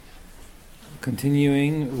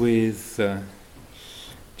Continuing with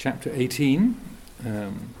chapter 18,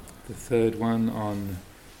 the third one on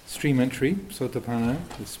stream entry, Sotapanna,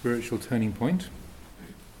 the spiritual turning point.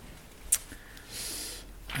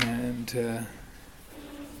 And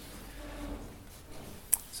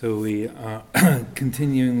so we are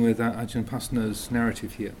continuing with Ajahn Pasanno's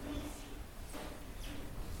narrative here.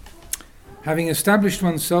 Having established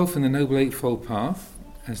oneself in the Noble Eightfold Path,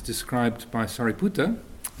 as described by Sariputta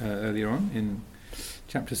earlier on in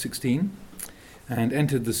chapter 16, and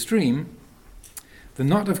entered the stream, the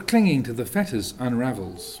knot of clinging to the fetters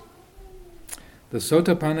unravels. The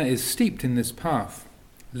Sotapanna is steeped in this path,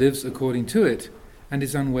 lives according to it, and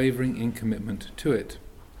is unwavering in commitment to it.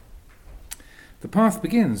 The path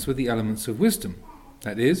begins with the elements of wisdom,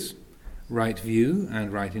 that is, right view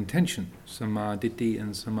and right intention, Samma Ditti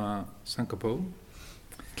and Samma Sankappo.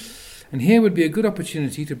 And here would be a good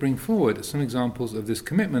opportunity to bring forward some examples of this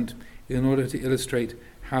commitment in order to illustrate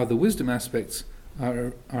how the wisdom aspects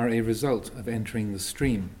are a result of entering the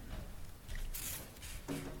stream.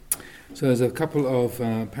 So there's a couple of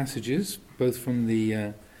passages, both from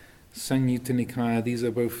the Samyutta Nikaya. These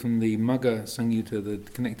are both from the Magga Samyutta,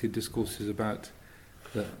 the connected discourses about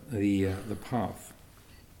the path.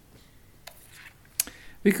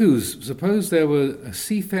 Bhikkhus, suppose there were a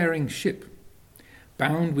seafaring ship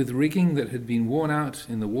bound with rigging that had been worn out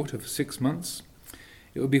in the water for 6 months.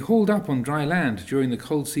 It would be hauled up on dry land during the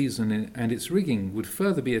cold season, and its rigging would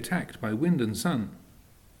further be attacked by wind and sun.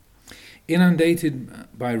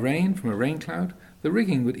 Inundated by rain from a rain cloud, the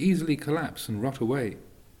rigging would easily collapse and rot away.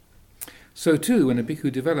 So too, when a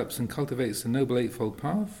bhikkhu develops and cultivates the Noble Eightfold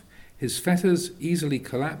Path, his fetters easily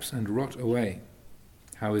collapse and rot away.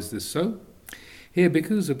 How is this so? Here,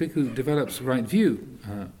 bhikkhus, a bhikkhu develops right view,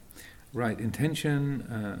 right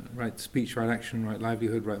intention, right speech, right action, right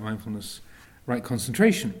livelihood, right mindfulness, right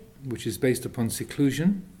concentration, which is based upon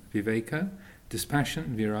seclusion, viveka,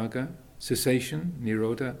 dispassion, viraga, cessation,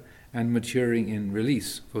 nirodha, and maturing in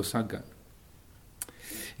release, vosagga.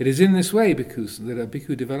 It is in this way, bhikkhus, that a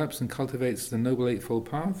bhikkhu develops and cultivates the Noble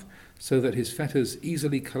Eightfold Path so that his fetters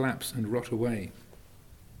easily collapse and rot away.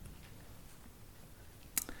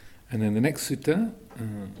 And then the next sutta,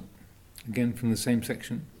 again from the same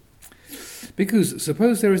section. Bhikkhus,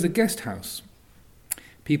 suppose there is a guest house.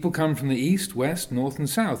 People come from the east, west, north and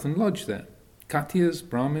south and lodge there. Khatyas,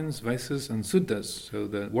 Brahmins, Vaisas and Suddhas, so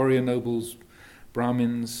the warrior nobles,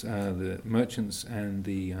 Brahmins, the merchants and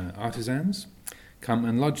the artisans, come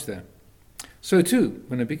and lodge there. So too,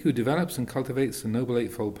 when a bhikkhu develops and cultivates the Noble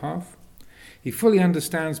Eightfold Path, he fully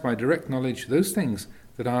understands by direct knowledge those things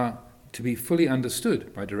that are to be fully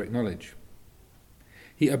understood by direct knowledge.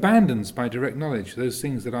 He abandons by direct knowledge those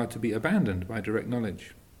things that are to be abandoned by direct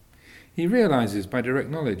knowledge. He realizes by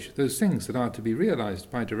direct knowledge those things that are to be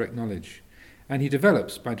realized by direct knowledge. And he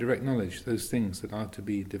develops by direct knowledge those things that are to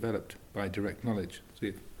be developed by direct knowledge. So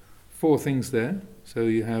you have 4 things there. So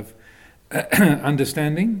you have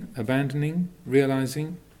understanding, abandoning,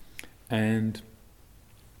 realizing, and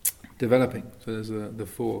developing. So there's the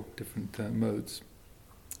 4 different modes.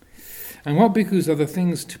 And what bhikkhus are the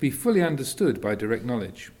things to be fully understood by direct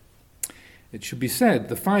knowledge? It should be said,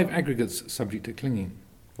 the 5 aggregates subject to clinging.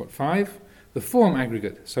 What 5? The form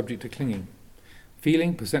aggregate subject to clinging.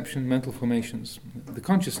 Feeling, perception, mental formations. The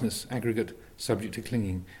consciousness aggregate subject to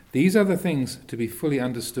clinging. These are the things to be fully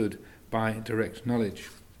understood by direct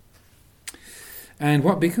knowledge. And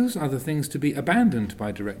what bhikkhus are the things to be abandoned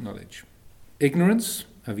by direct knowledge? Ignorance,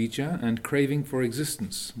 avijja, and craving for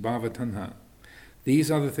existence, bhava tanha.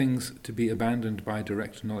 These are the things to be abandoned by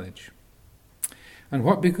direct knowledge. And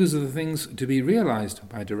what bhikkhus are the things to be realized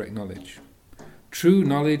by direct knowledge? True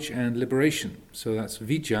knowledge and liberation, so that's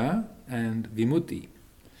vijja and vimutti.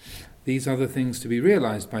 These are the things to be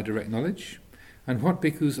realized by direct knowledge. And what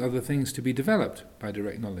bhikkhus are the things to be developed by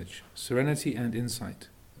direct knowledge? Serenity and insight,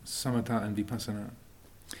 samatha and vipassana.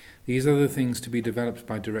 These are the things to be developed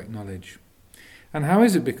by direct knowledge. And how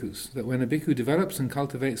is it, bhikkhus, that when a bhikkhu develops and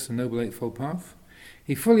cultivates the Noble Eightfold Path,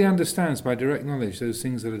 he fully understands by direct knowledge those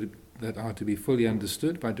things that are to be fully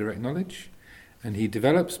understood by direct knowledge, and he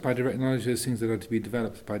develops by direct knowledge those things that are to be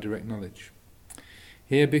developed by direct knowledge.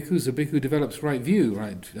 Here, bhikkhus, a bhikkhu develops right view,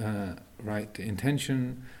 right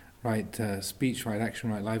intention, right speech, right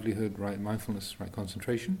action, right livelihood, right mindfulness, right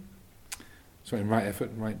concentration. Right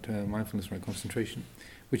effort, right mindfulness, right concentration,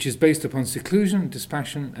 which is based upon seclusion,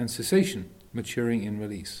 dispassion, and cessation, maturing in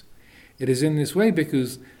release. It is in this way,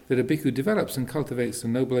 bhikkhus, that a bhikkhu develops and cultivates the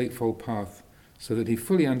Noble Eightfold Path so that he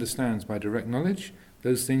fully understands by direct knowledge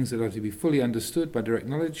those things that are to be fully understood by direct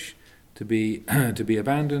knowledge, to be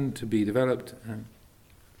abandoned, to be developed,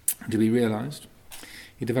 to be realized.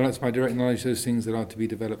 He develops by direct knowledge those things that are to be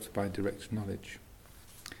developed by direct knowledge.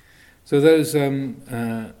 So those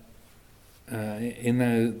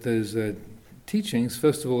those teachings,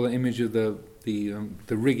 first of all, the image of the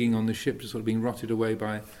rigging on the ship just sort of being rotted away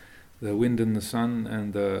by the wind and the sun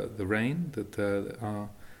and the rain that are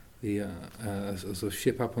as a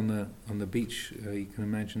ship up on the beach. You can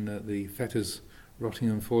imagine the fetters rotting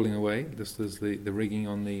and falling away, just as the rigging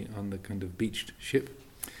on the kind of beached ship.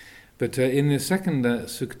 But in the second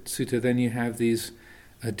sutta, then you have these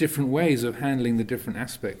different ways of handling the different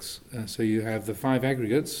aspects. So you have the five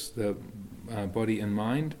aggregates, the body and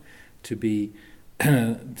mind, to be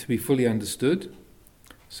fully understood.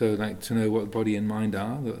 So, like to know what body and mind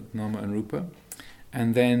are, the nama and rupa,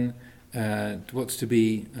 and then what's to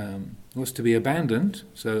be abandoned.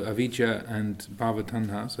 So avijja and bhava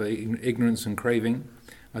tanha, so ignorance and craving,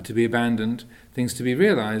 are to be abandoned. Things to be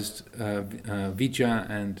realized, vijja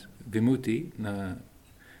and vimutti,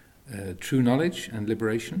 true knowledge and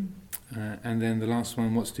liberation, and then the last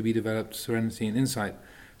one, what's to be developed, serenity and insight.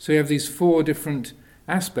 So you have these four different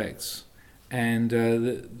aspects, and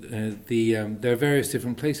there are various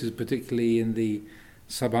different places, particularly in the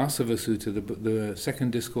Sabbasava Sutta, the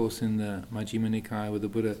second discourse in the Majjhima Nikaya, where the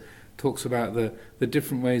Buddha talks about the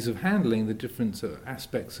different ways of handling the different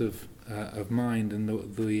aspects of mind, and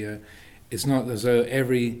it's not as though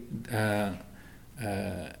every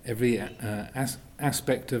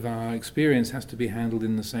aspect of our experience has to be handled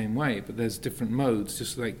in the same way, but there's different modes.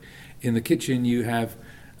 Just like in the kitchen, you have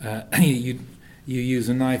you use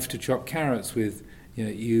a knife to chop carrots with,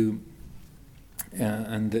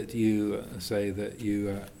 and that you say that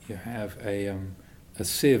you have a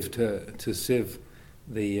sieve to sieve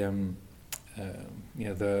the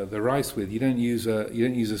rice with. You don't use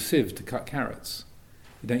a sieve to cut carrots.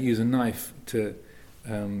 You don't use a knife to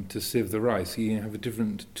sieve the rice. You have a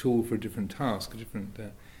different tool for a different task,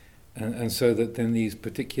 and so that then these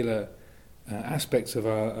particular aspects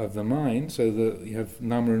of the mind, so that you have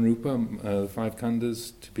nama and rupa, the five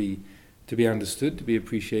khandhas, to be understood, to be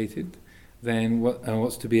appreciated. Then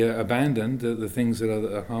what's to be abandoned, the things that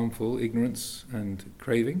are harmful, ignorance and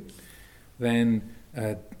craving. Then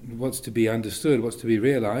what's to be understood, what's to be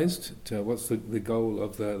realized, what's the goal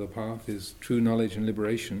of the path is true knowledge and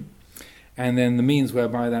liberation. And then the means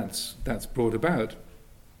whereby that's brought about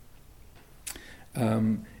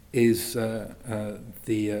is in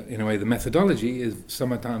a way the methodology is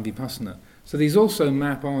samatha and vipassana. So these also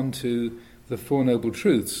map on to the Four Noble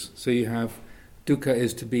Truths. So you have dukkha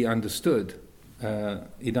is to be understood, that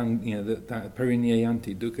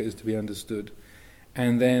parinyayanti, dukkha is to be understood,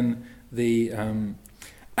 and then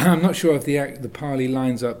I'm not sure if the Pali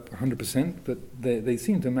lines up 100%, but they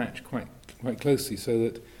seem to match quite closely. So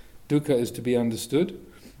that dukkha is to be understood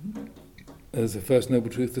as the first noble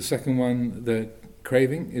truth. The second one, the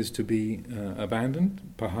craving, is to be abandoned,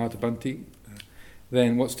 pahata bhanti.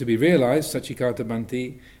 Then what's to be realized, sachikata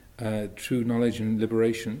bhanti, true knowledge and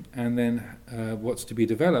liberation. And then what's to be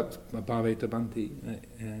developed, bhaveta bhanti,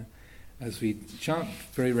 as we chant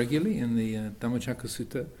very regularly in the Dhammacakka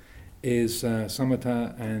Sutta, is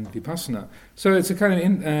samatha and vipassana. So it's a kind of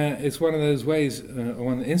it's one of those ways,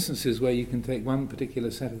 one of the instances where you can take one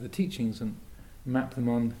particular set of the teachings and map them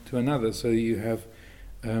on to another. So you have,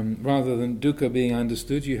 rather than dukkha being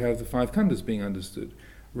understood, you have the five khandhas being understood.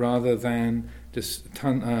 Rather than just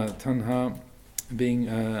tanha being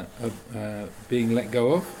let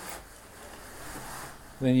go of,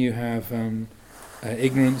 then you have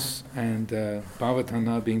ignorance and bhava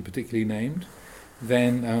tanha being particularly named.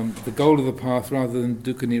 Then the goal of the path, rather than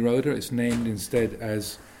dukkha nirodha, it's named instead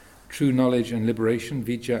as true knowledge and liberation,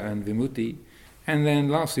 vijja and vimutti. And then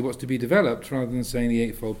lastly, what's to be developed, rather than saying the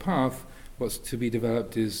Eightfold Path, what's to be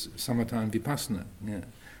developed is samatha and vipassana. Yeah.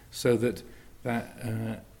 So that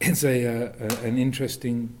it's an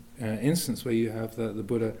interesting instance where you have the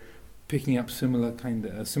Buddha picking up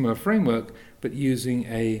a similar framework, but using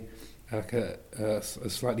a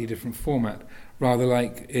slightly different format, rather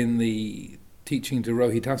like in the teaching to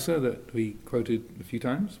Rohitassa that we quoted a few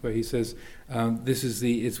times, where he says,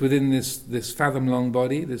 it's within this fathom-long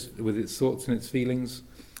body, with its thoughts and its feelings,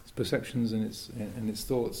 its perceptions and its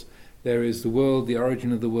thoughts. There is the world, the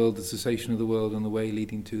origin of the world, the cessation of the world, and the way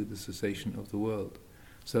leading to the cessation of the world.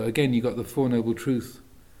 So again, you got the Four Noble Truth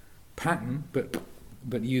pattern, but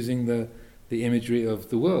using the imagery of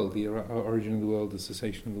the world, the origin of the world, the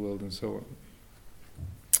cessation of the world, and so on.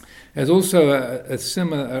 There's also a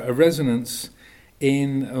similar resonance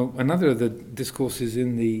in another of the discourses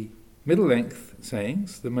in the middle-length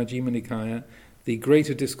sayings, the Majjhima Nikaya, the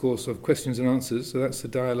greater discourse of questions and answers. So that's the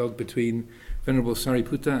dialogue between Venerable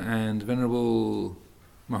Sariputta and Venerable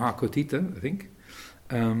Mahakotita, I think.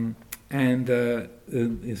 Venerable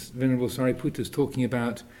Sariputta is talking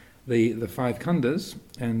about the five khandhas,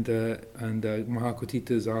 and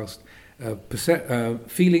Mahakotita is asked,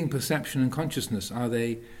 feeling, perception, and consciousness, are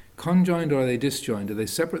they conjoined or are they disjoined? Are they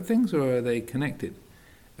separate things or are they connected?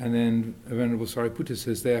 And then Venerable Sariputta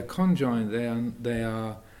says they are conjoined, they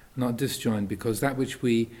are not disjoined, because that which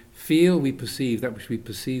we feel, we perceive, that which we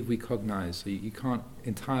perceive, we cognize. So you can't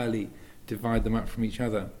entirely divide them up from each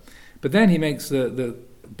other. But then he makes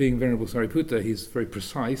being Venerable Sariputta, he's very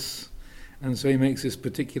precise, and so he makes this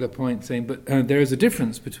particular point saying, but there is a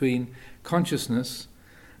difference between consciousness,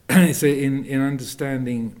 in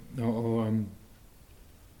understanding or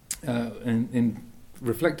in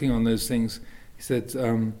reflecting on those things. He said,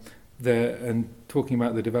 and talking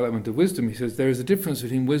about the development of wisdom, he says there is a difference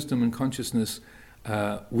between wisdom and consciousness.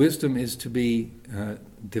 Wisdom is to be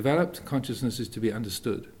developed, consciousness is to be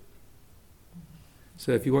understood.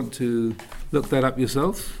 So if you want to look that up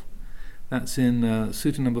yourself, that's in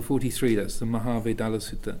Sutta number 43, that's the Mahavedalla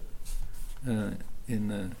Sutta in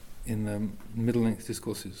the middle length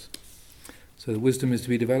discourses. So wisdom is to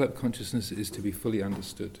be developed, consciousness is to be fully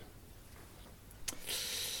understood.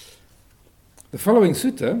 The following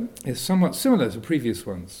sutta is somewhat similar to previous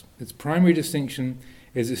ones. Its primary distinction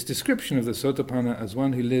is its description of the Sotapanna as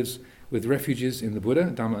one who lives with refuges in the Buddha,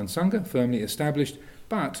 Dhamma and Sangha, firmly established,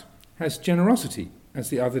 but has generosity as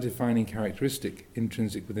the other defining characteristic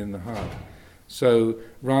intrinsic within the heart. So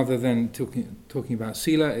rather than talking about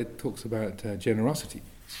sila, it talks about generosity.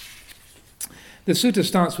 The sutta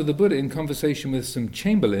starts with the Buddha in conversation with some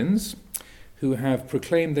chamberlains who have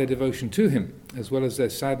proclaimed their devotion to him, as well as their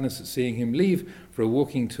sadness at seeing him leave for a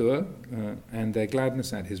walking tour and their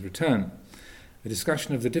gladness at his return. A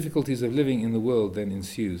discussion of the difficulties of living in the world then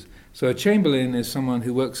ensues. So a chamberlain is someone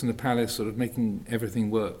who works in the palace, sort of making everything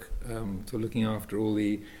work, so looking after all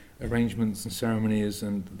the arrangements and ceremonies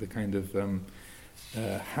and the kind of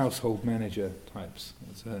household manager types.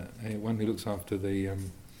 It's one who looks after the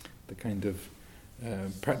kind of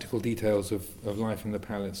practical details of life in the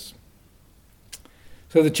palace.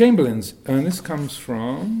 So the chamberlains, and this comes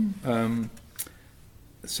from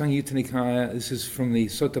Samyutta Nikaya. This is from the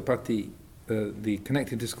Sotapatti, the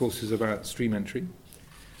connected discourses about stream entry.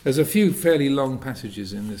 There's a few fairly long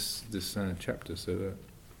passages in this chapter, so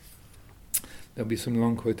there'll be some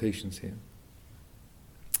long quotations here.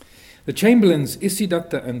 The chamberlains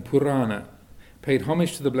Isidatta and Purana paid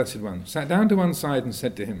homage to the Blessed One, sat down to one side and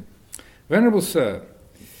said to him, "Venerable Sir,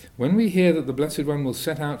 when we hear that the Blessed One will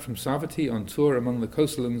set out from Savatthi on tour among the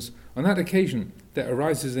Kosalans, on that occasion there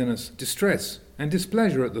arises in us distress and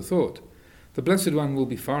displeasure at the thought. The Blessed One will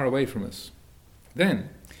be far away from us. Then,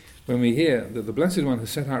 when we hear that the Blessed One has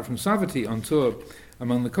set out from Savatthi on tour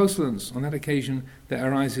among the Kosalans, on that occasion there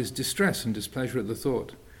arises distress and displeasure at the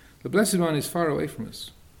thought. The Blessed One is far away from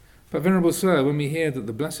us. But, Venerable Sir, when we hear that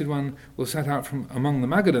the Blessed One will set out from among the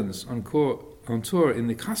Magadhans on tour in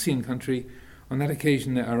the Kasian country, on that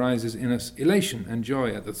occasion there arises in us elation and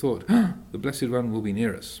joy at the thought, the Blessed One will be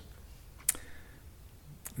near us."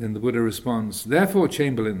 Then the Buddha responds, "Therefore,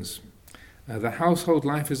 chamberlains, the household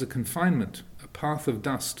life is a confinement, a path of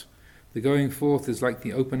dust. The going forth is like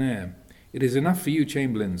the open air. It is enough for you,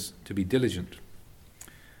 chamberlains, to be diligent."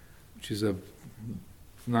 Which is a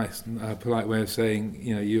nice, polite way of saying,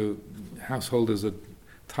 you householders are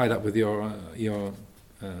tied up with your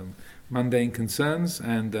mundane concerns,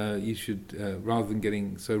 and you should, rather than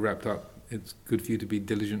getting so wrapped up, it's good for you to be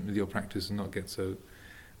diligent with your practice and not get so,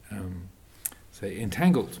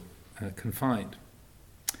 entangled, confined.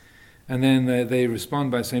 And then they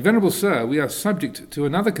respond by saying, "Venerable Sir, we are subject to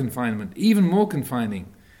another confinement, even more confining,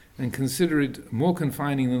 and consider it more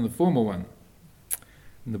confining than the former one."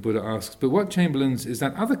 And the Buddha asks, "But what, chamberlains, is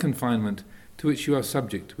that other confinement to which you are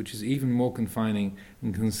subject, which is even more confining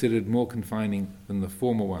and considered more confining than the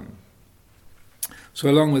former one?" So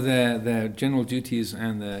along with their general duties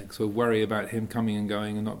and their sort of worry about him coming and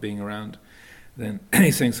going and not being around, then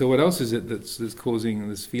he's saying, so what else is it that's causing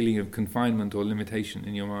this feeling of confinement or limitation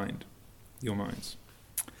in your minds?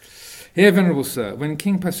 Here, Venerable Sir, when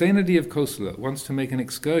King Pasenadi of Kosala wants to make an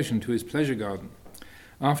excursion to his pleasure garden,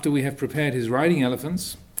 after we have prepared his riding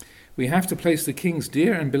elephants, we have to place the king's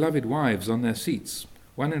dear and beloved wives on their seats,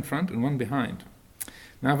 one in front and one behind.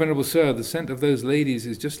 Now, Venerable Sir, the scent of those ladies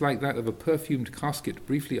is just like that of a perfumed casket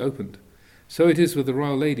briefly opened. So it is with the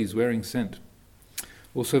royal ladies wearing scent.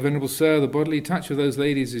 Also, Venerable Sir, the bodily touch of those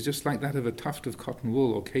ladies is just like that of a tuft of cotton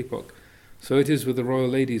wool or kapok. So it is with the royal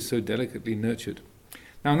ladies so delicately nurtured.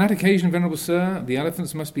 Now, on that occasion, Venerable Sir, the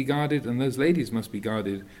elephants must be guarded, and those ladies must be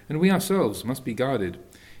guarded, and we ourselves must be guarded.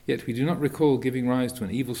 Yet we do not recall giving rise to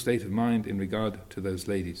an evil state of mind in regard to those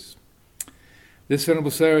ladies. This,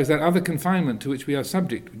 Venerable Sir, is that other confinement to which we are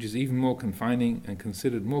subject, which is even more confining and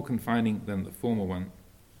considered more confining than the former one.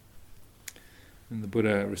 And the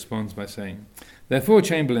Buddha responds by saying, therefore,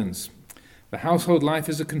 chamberlains, the household life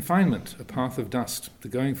is a confinement, a path of dust. The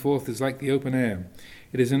going forth is like the open air.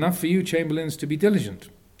 It is enough for you, chamberlains, to be diligent.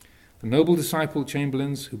 The noble disciple,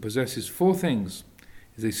 chamberlains, who possesses 4 things,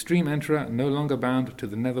 is a stream enterer no longer bound to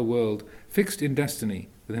the nether world, fixed in destiny,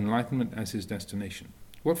 with enlightenment as his destination.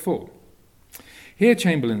 What for? Here,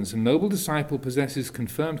 chamberlains, a noble disciple possesses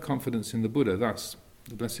confirmed confidence in the Buddha. Thus,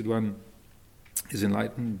 the Blessed One is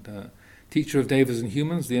enlightened, teacher of devas and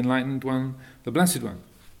humans, the enlightened one, the Blessed One.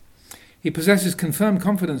 He possesses confirmed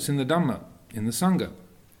confidence in the Dhamma, in the Sangha.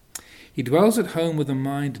 He dwells at home with a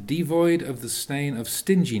mind devoid of the stain of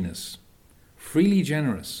stinginess, freely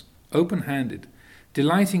generous, open-handed,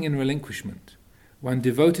 delighting in relinquishment, one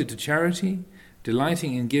devoted to charity,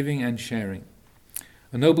 delighting in giving and sharing.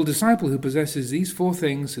 A noble disciple who possesses these 4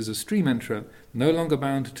 things is a stream enterer, no longer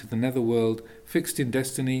bound to the nether world, fixed in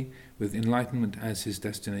destiny, with enlightenment as his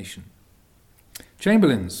destination.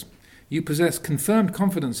 Chamberlains, you possess confirmed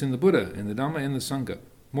confidence in the Buddha, in the Dhamma, in the Sangha.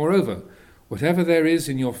 Moreover, whatever there is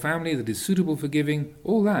in your family that is suitable for giving,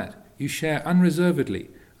 all that you share unreservedly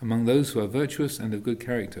among those who are virtuous and of good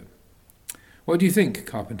character. What do you think,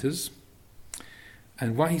 carpenters?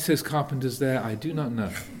 And why he says carpenters there, I do not know.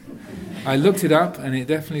 I looked it up and it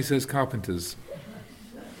definitely says carpenters.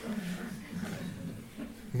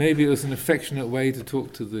 Maybe it was an affectionate way to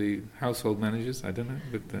talk to the household managers, I don't know.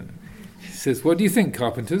 But he says, what do you think,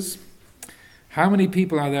 carpenters? How many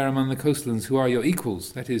people are there among the coastlands who are your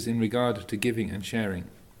equals, that is, in regard to giving and sharing?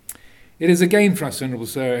 It is a gain for us, Venerable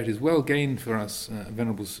Sir, it is well gained for us,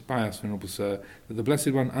 Venerable Sir, that the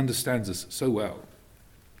Blessed One understands us so well.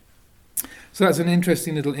 So that's an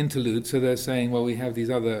interesting little interlude. So they're saying, well, we have these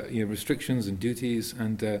other restrictions and duties,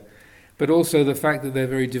 and but also the fact that they're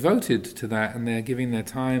very devoted to that, and they're giving their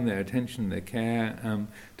time, their attention, their care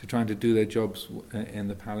to trying to do their jobs in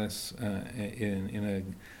the palace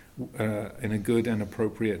in a good and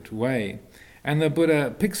appropriate way. And the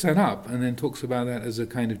Buddha picks that up and then talks about that as a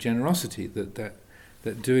kind of generosity,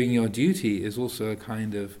 that doing your duty is also a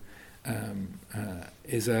kind of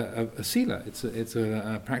is a sila. It's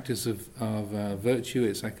a practice of virtue.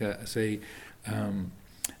 It's like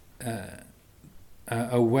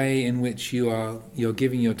a way in which you're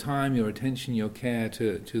giving your time, your attention, your care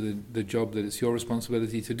to the job that it's your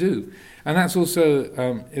responsibility to do. And that's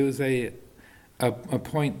also it was a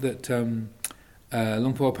point that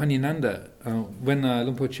Luang Por Panyananda, when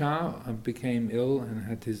Luang Por Chah became ill and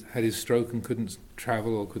had his stroke and couldn't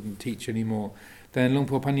travel or couldn't teach anymore, then Luang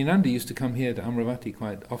Por Panyananda used to come here to Amravati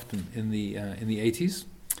quite often in the 80s.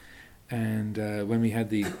 And when we had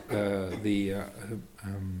the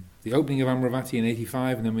opening of Amravati in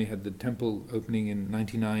 85, and then we had the temple opening in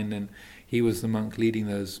 99, then he was the monk leading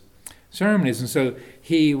those ceremonies. And so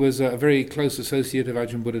he was a very close associate of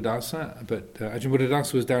Ajahn Buddhadasa, but Ajahn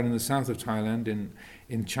Buddhadasa was down in the south of Thailand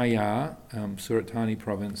in Chaya, Surat Thani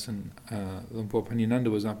province, and Luang Por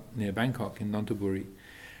Panyananda was up near Bangkok in Nonthaburi.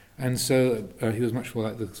 And so he was much more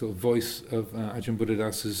like the sort of voice of Ajahn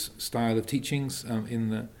Buddhadasa's style of teachings in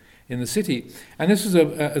the city. And this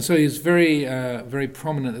was so he's very very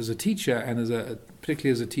prominent as a teacher, and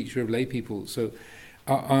particularly as a teacher of lay people. So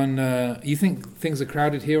you think things are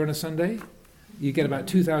crowded here on a Sunday? You get about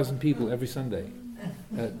 2,000 people every Sunday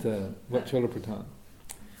at Wat Cholapratan.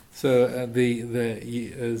 So the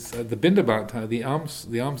Bindabat time, the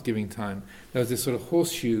alms giving time, there was this sort of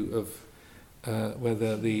horseshoe of where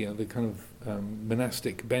the kind of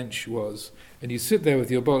monastic bench was, and you sit there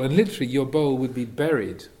with your bowl, and literally your bowl would be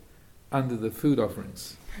buried under the food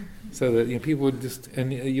offerings, so that people would just,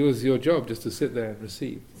 and it was your job just to sit there and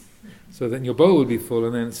receive. So then your bowl would be full,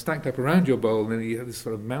 and then stacked up around your bowl, and then you had this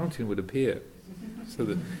sort of mountain would appear. So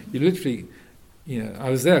that you literally, I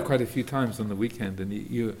was there quite a few times on the weekend, and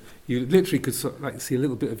you literally could sort of like see a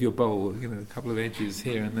little bit of your bowl, a couple of edges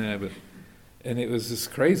here and there, and it was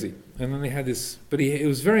just crazy. And then they had this, but it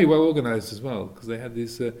was very well organized as well, because they had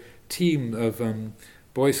this team of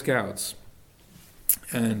Boy Scouts,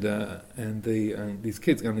 and these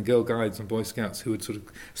kids and the Girl Guides and Boy Scouts who would sort of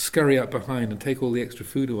scurry up behind and take all the extra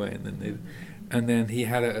food away, and then he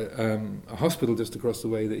had a hospital just across the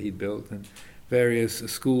way that he'd built, and various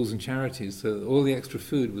schools and charities. So all the extra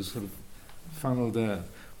food was sort of funneled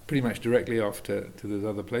pretty much directly off to those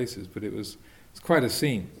other places. But it's quite a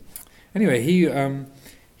scene. Anyway,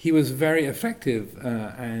 he was very effective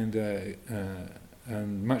and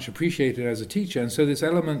much appreciated as a teacher, and so this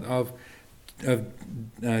element of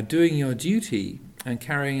doing your duty and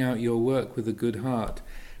carrying out your work with a good heart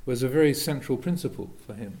was a very central principle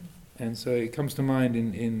for him. And so it comes to mind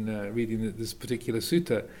in reading this particular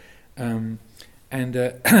sutta, and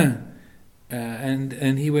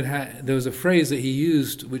he would there was a phrase that he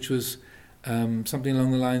used which was something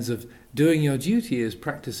along the lines of doing your duty is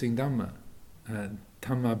practicing Dhamma,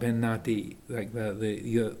 Dhamma bennati, like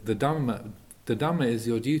the Dhamma is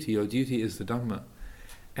your duty is the Dhamma,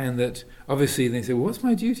 and that obviously they say, well, what's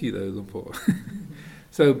my duty though, Lumpur?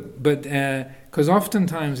 So, but because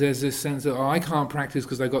oftentimes there's this sense that I can't practice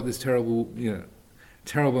because I got this terrible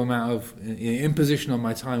amount of imposition on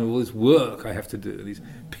my time of all this work I have to do, these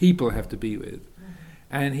people I have to be with,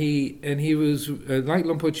 and he was like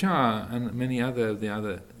Luang Por Chah and many of the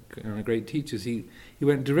other great teachers. He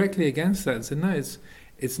went directly against that and said, no,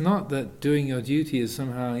 it's not that doing your duty is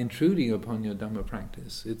somehow intruding upon your Dhamma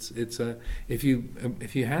practice. It's if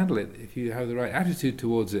you handle it, if you have the right attitude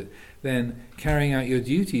towards it, then carrying out your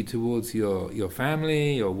duty towards your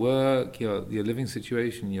family, your work, your living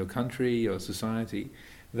situation, your country, your society,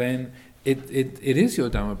 then it is your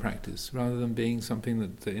Dhamma practice rather than being something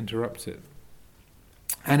that interrupts it.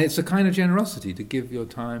 And it's a kind of generosity to give your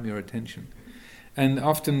time, your attention. And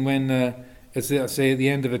often when as I say, at the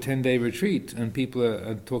end of a 10-day retreat, and people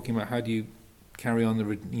are talking about how do you carry on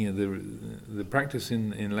the practice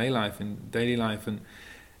in lay life, in daily life, and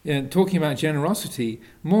talking about generosity,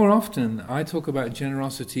 more often I talk about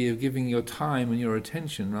generosity of giving your time and your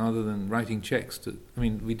attention rather than writing checks to. I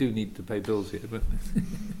mean, we do need to pay bills here,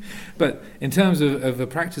 but in terms of a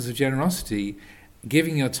practice of generosity,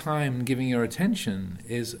 giving your time and giving your attention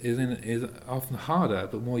is often harder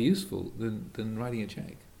but more useful than writing a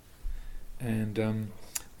check. And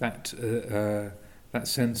that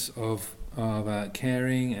sense of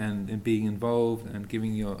caring and being involved and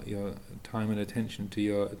giving your time and attention to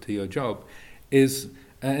your job is,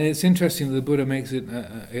 and it's interesting that the Buddha makes it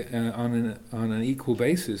on an equal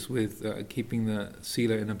basis with keeping the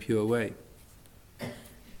sila in a pure way.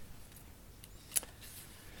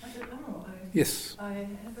 Yes. I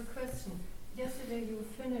have a question. Yesterday you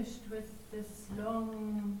finished with this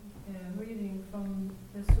long reading from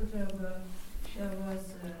the sutta where there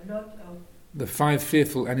was a lot of... The 5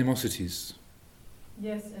 fearful animosities.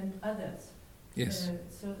 Yes, and others. Yes.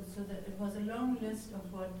 So that it was a long list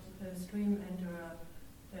of what a stream enterer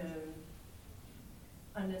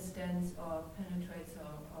understands or penetrates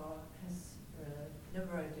or has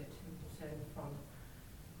liberated himself from,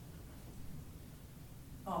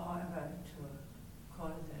 or however to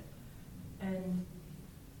call that. And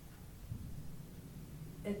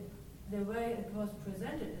the way it was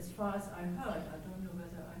presented, as far as I heard, I don't know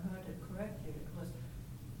whether I heard it correctly,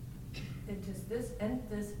 it is this and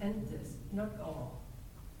this and this, not all.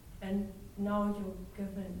 And now you've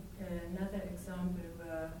given another example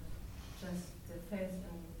where just the faith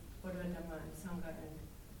in Buddha, Dhamma, and Sangha and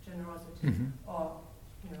generosity, or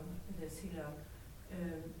the sila,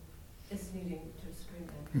 is needing to stream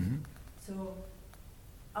in. So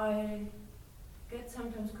I get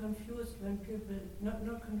sometimes confused when people,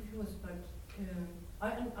 not confused, but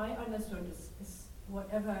I understood is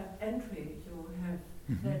whatever entry you have,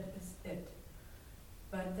 that is it.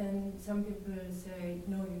 But then some people say,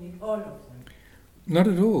 no, you need all of them. Not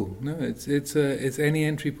at all. No, it's any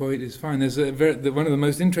entry point is fine. There's one of the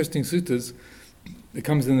most interesting suttas that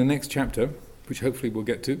comes in the next chapter, which hopefully we'll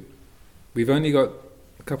get to. We've only got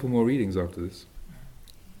a couple more readings after this.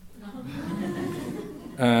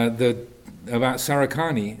 About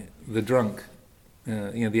Sarakani, the drunk.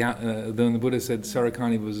 Then the Buddha said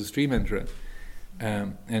Sarakani was a stream enterer,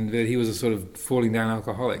 and that he was a sort of falling down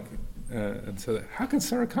alcoholic. And so, how can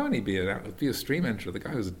Sarakani be a stream enterer? The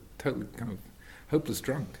guy was a totally kind of hopeless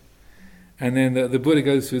drunk. And then the Buddha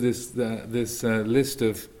goes through this list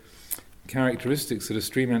of characteristics that a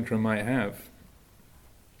stream enterer might have,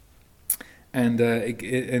 and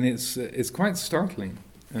it's quite startling.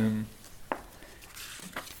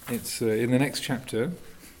 It's in the next chapter,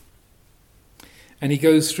 and he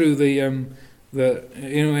goes through the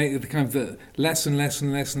kind of the less and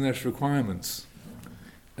less requirements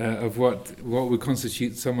of what would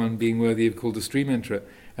constitute someone being worthy of called a stream enterer.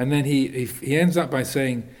 And then he ends up by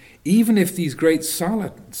saying, even if these great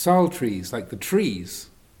sal trees, like the trees,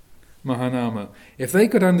 Mahanama, if they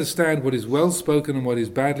could understand what is well spoken and what is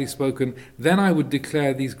badly spoken, then I would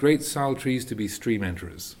declare these great sal trees to be stream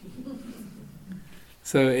enterers.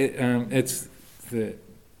 So it's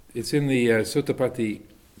in the Sottapati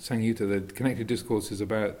Samyutta, the connected discourses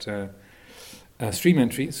about stream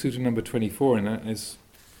entry, sutta number 24, and that is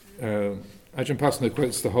Ajahn Pasanno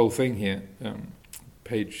quotes the whole thing here,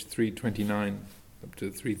 page 329 up to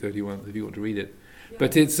 331, if you want to read it.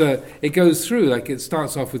 But it goes through, like it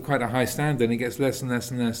starts off with quite a high standard and it gets less and less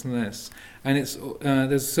and less and less. And it's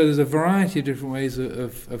there's a variety of different ways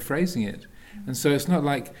of phrasing it. And so it's not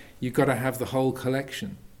like you've got to have the whole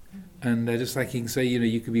collection. And just like you can say,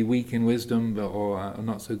 you could be weak in wisdom or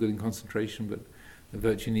not so good in concentration, but the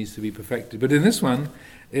virtue needs to be perfected. But in this one,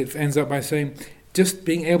 it ends up by saying, just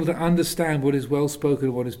being able to understand what is well spoken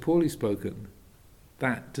and what is poorly spoken.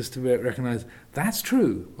 That, just to recognize, that's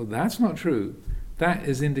true, or that's not true. That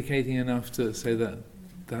is indicating enough to say that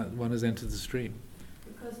one has entered the stream.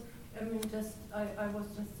 Because, I was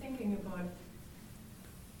just thinking about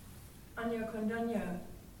Anya Kondanya.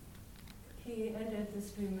 He entered the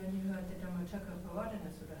stream when he heard the Dhammacakkappavattana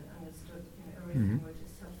Sutta and understood everything which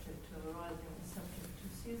is subject to arising is subject to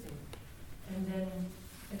ceasing. And then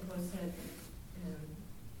it was said,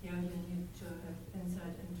 you need to have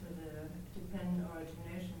insight into the dependent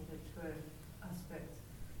origination, the 12 aspects.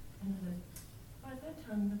 And by that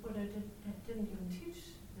time, the Buddha didn't even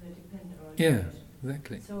teach the dependent origination. Yeah,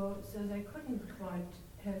 exactly. So they couldn't quite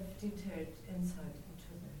have detailed insight into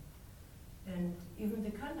that. And even the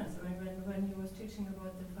khandhas, when he was teaching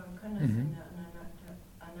about the 5 khandhas in the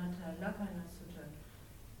Anatta Lakkhana Sutta,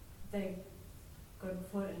 they got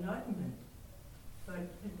full enlightenment, but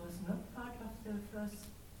it was not part of the first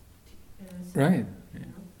sutta, right.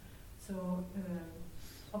 So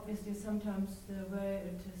obviously sometimes the way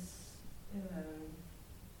it is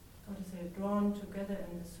drawn together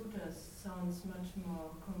in the suttas sounds much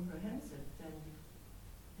more comprehensive than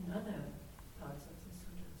in other parts of the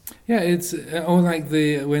suttas. Yeah, it's or like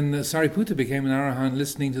when Sariputta became an arahant,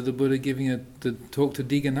 listening to the Buddha giving the talk to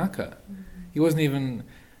Dighanakha. He wasn't even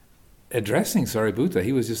addressing Sariputta;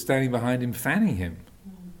 he was just standing behind him, fanning him.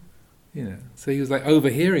 So he was like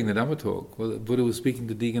overhearing the Dhamma talk. Well, the Buddha was speaking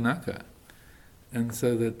to Dighanakha, and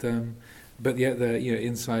so that. But yet, the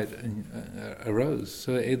insight arose.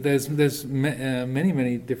 So there's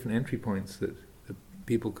many different entry points that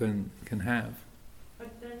people can have.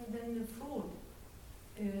 But then the fruit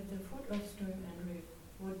of stream entry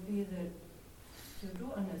would be that you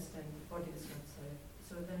do understand what is not safe.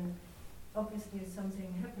 So then, obviously,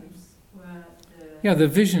 something happens where the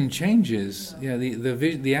vision changes.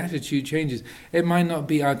 The attitude changes. It might not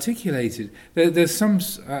be articulated. There's some.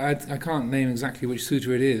 I can't name exactly which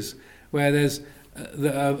sutta it is, where there's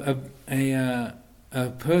a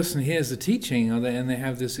person hears the teaching and they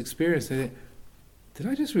have this experience. They say, did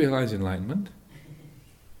I just realize enlightenment?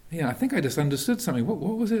 I think I just understood something. What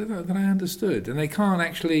was it that I understood? And they can't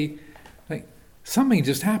actually, something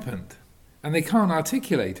just happened, and they can't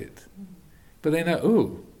articulate it. But they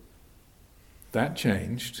know, that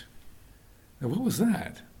changed. Now, what was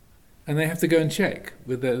that? And they have to go and check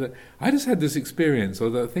with I just had this experience, or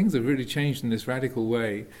that things have really changed in this radical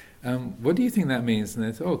way. What do you think that means? And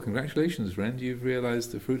they say, congratulations, friend, you've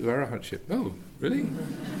realized the fruit of arahantship. Oh, really?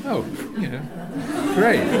 Oh,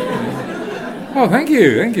 great. Oh, thank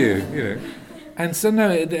you. And so no,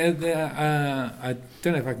 I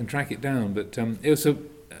don't know if I can track it down, but it's a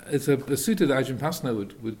sutta that Ajahn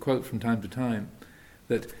Pasanno would quote from time to time,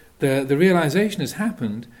 that the realization has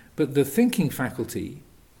happened, but the thinking faculty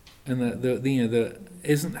and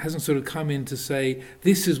hasn't sort of come in to say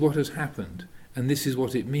this is what has happened and this is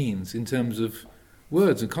what it means in terms of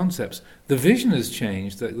words and concepts. The vision has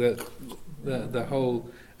changed. The whole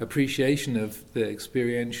appreciation of the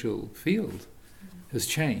experiential field has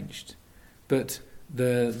changed, but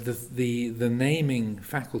the naming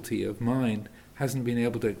faculty of mind hasn't been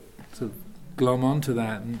able to sort of glom onto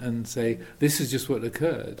that and say this is just what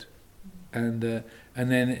occurred. And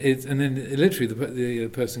then literally the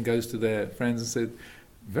person goes to their friends and says,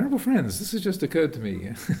 "Venerable friends, this has just occurred to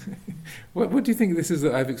me. What do you think this is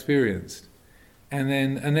that I've experienced?" And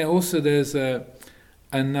then also there's a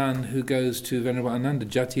nun who goes to Venerable Ananda,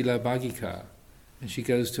 Jatila Bhagika, and she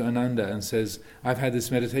goes to Ananda and says, "I've had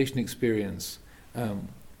this meditation experience.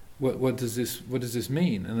 What does this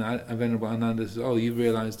mean?" And Venerable Ananda says, "Oh, you've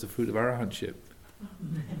realized the fruit of arahantship."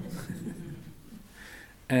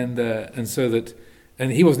 And so that,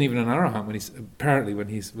 and he wasn't even an arahant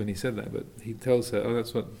when he said that, but he tells her,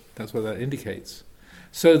 that's what that indicates.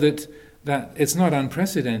 So that it's not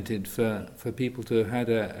unprecedented for people to have had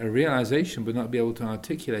a realization but not be able to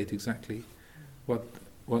articulate exactly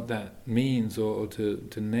what that means or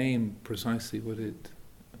to name precisely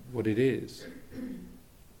what it is.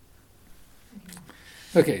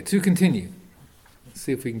 Okay, to continue. Let's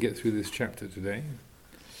see if we can get through this chapter today.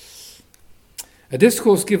 A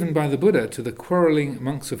discourse given by the Buddha to the quarrelling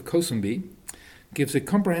monks of Kosambi gives a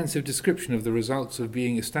comprehensive description of the results of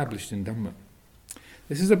being established in Dhamma.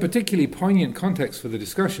 This is a particularly poignant context for the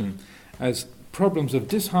discussion, as problems of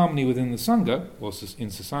disharmony within the Sangha, or in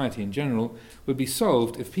society in general, would be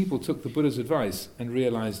solved if people took the Buddha's advice and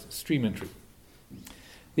realized stream entry.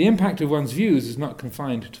 The impact of one's views is not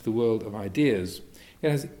confined to the world of ideas.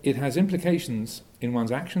 It has implications in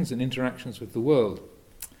one's actions and interactions with the world.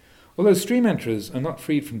 Although stream enterers are not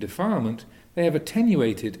freed from defilement, they have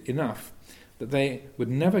attenuated enough that they would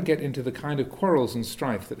never get into the kind of quarrels and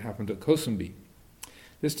strife that happened at Kosambi.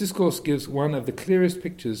 This discourse gives one of the clearest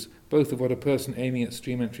pictures both of what a person aiming at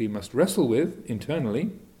stream entry must wrestle with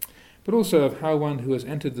internally, but also of how one who has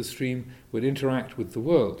entered the stream would interact with the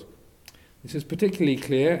world. This is particularly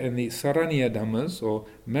clear in the Saraniya Dhammas, or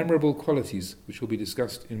memorable qualities, which will be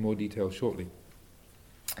discussed in more detail shortly.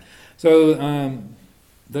 So,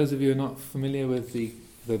 those of you who are not familiar with the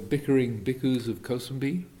bickering bhikkhus of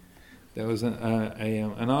Kosambi, there was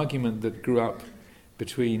an argument that grew up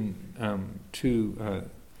between two.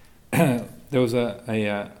 There was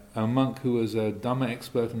a monk who was a Dhamma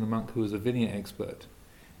expert and a monk who was a Vinaya expert,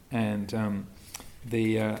 and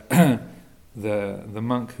the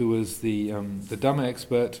monk who was the Dhamma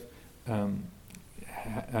expert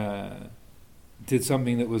did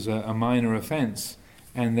something that was a minor offence,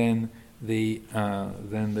 and then the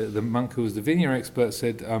monk who was the Vinaya expert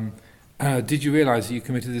said, "Did you realise that you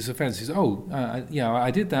committed this offence?" He said,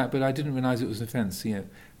 I did that, but I didn't realise it was an offence.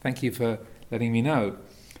 Thank you for letting me know."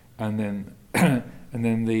 And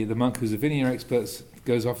then the monk who's a Vinaya expert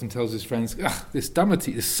goes off and tells his friends, this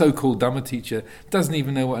so-called Dhamma teacher doesn't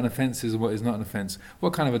even know what an offence is and what is not an offence.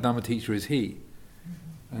 What kind of a Dhamma teacher is he?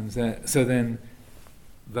 And so then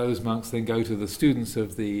those monks then go to the students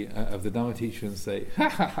of the Dhamma teacher and say,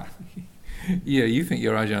 "Yeah, you think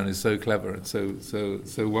your Ajahn is so clever and so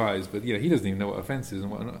wise, but he doesn't even know what offence is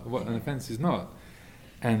and what an offence is not."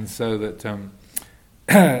 And so that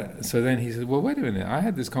so then he said, "Well, wait a minute. I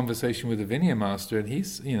had this conversation with the Vinaya master, and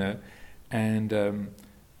he's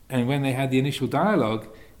and when they had the initial dialogue,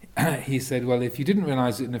 he said, well, if you didn't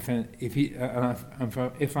realise it an offence,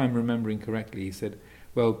 if I'm remembering correctly, he said,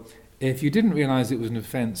 well, if you didn't realise it was an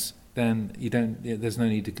offence, then you don't. There's no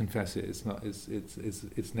need to confess it. It's not.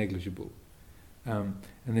 It's negligible." And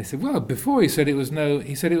they said, "Well, before he said it was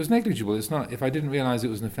negligible. It's not. If I didn't realise it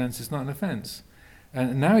was an offence, it's not an offence.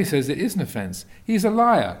 And now he says it is an offence. He's a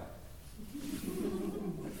liar."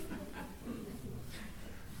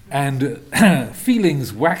 And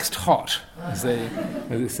feelings waxed hot, as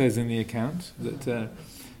it says in the account,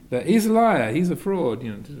 that he's a liar, he's a fraud,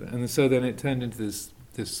 And so then it turned into this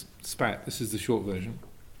spat. This is the short version.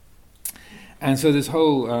 And so this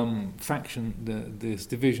whole faction, this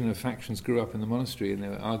division of factions grew up in the monastery, and they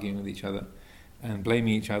were arguing with each other and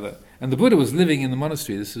blaming each other. And the Buddha was living in the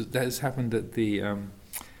monastery. That has happened at the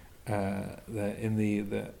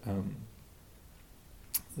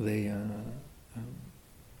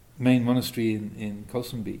main monastery in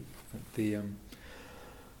Kosambi, at the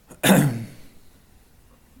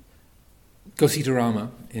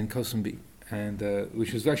Gositarama in Kosambi, and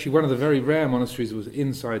which was actually one of the very rare monasteries that was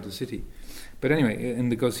inside the city. But anyway, in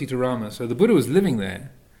the Gositarama, so the Buddha was living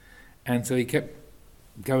there, and so he kept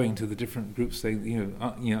going to the different groups, saying,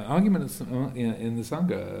 arguments in the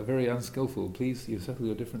Sangha are very unskillful. Please, settle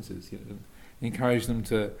your differences. Encourage them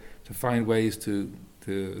to find ways to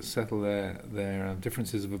settle their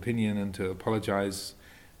differences of opinion and to apologize,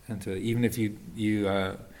 and to, even if you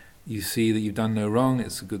see that you've done no wrong,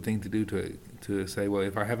 it's a good thing to do to say, well,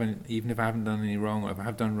 even if I haven't done any wrong, or if I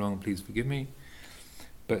have done wrong, please forgive me.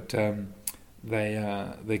 But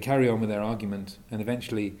they carry on with their argument, and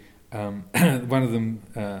eventually one of them,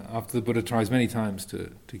 after the Buddha tries many times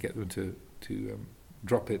to get them to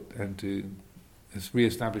drop it and to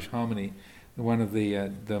re-establish harmony, one of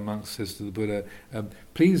the monks says to the Buddha,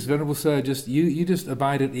 "Please, Venerable Sir, you just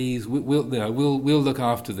abide at ease. We'll look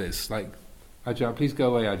after this. Like, Ajahn, please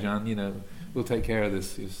go away, Ajahn. We'll take care of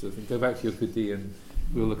this. Just go back to your kuti and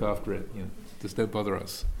we'll look after it. Just don't bother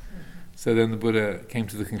us." So then the Buddha came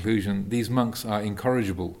to the conclusion, these monks are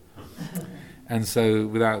incorrigible. And so,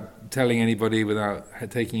 without telling anybody, without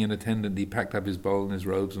taking an attendant, he packed up his bowl and his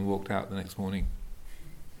robes and walked out the next morning.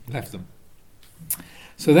 Left them.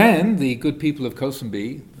 So then, the good people of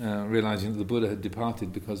Kosambi, realizing that the Buddha had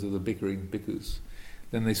departed because of the bickering bhikkhus,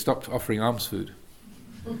 then they stopped offering alms food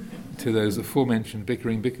to those aforementioned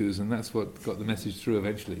bickering bhikkhus, and that's what got the message through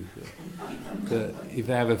eventually. That if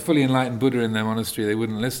they have a fully enlightened Buddha in their monastery, they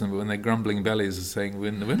wouldn't listen, but when their grumbling bellies are saying,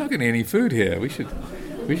 we're not getting any food here, we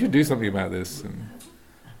should do something about this. And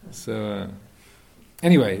so,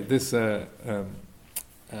 anyway, this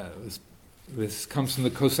comes from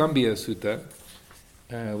the Kosambhiya Sutta,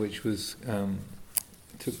 which was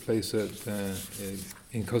took place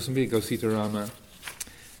in Kosambi, Gositarama,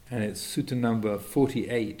 and it's sutta number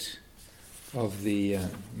 48 of the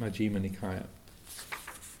Majjhima Nikaya.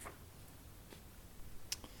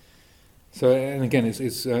 So, and again,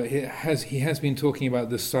 he has been talking about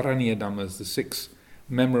the Saraniya Dhammas, the 6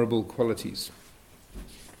 memorable qualities.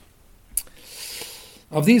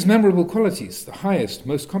 Of these memorable qualities, the highest,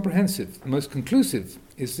 most comprehensive, most conclusive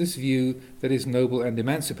is this view that is noble and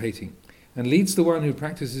emancipating, and leads the one who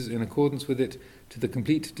practices in accordance with it to the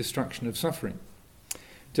complete destruction of suffering.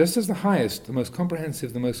 Just as the highest, the most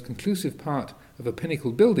comprehensive, the most conclusive part of a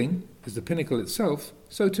pinnacle building is the pinnacle itself,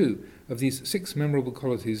 so too, of these 6 memorable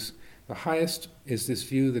qualities, the highest is this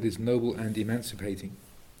view that is noble and emancipating.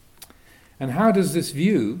 And how does this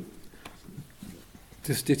view,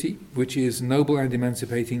 this ditthi, which is noble and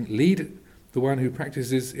emancipating, lead the one who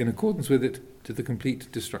practices in accordance with it to the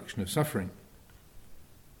complete destruction of suffering?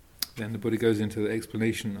 Then the Buddha goes into the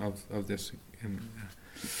explanation of this in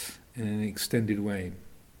an extended way.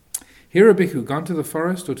 Here a bhikkhu gone to the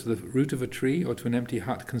forest or to the root of a tree or to an empty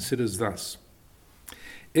hut considers thus: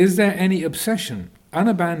 is there any obsession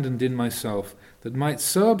unabandoned in myself that might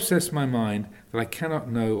so obsess my mind that I cannot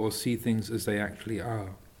know or see things as they actually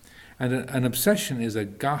are? And an obsession is a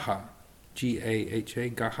gaha, G-A-H-A,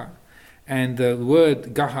 gaha. And the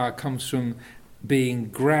word gaha comes from being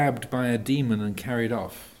grabbed by a demon and carried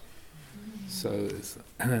off. So it's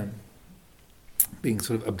being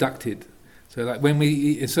sort of abducted. So like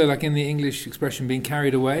like in the English expression, being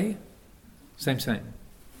carried away, same.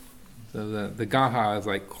 So the gaha is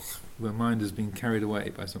like where mind has been carried away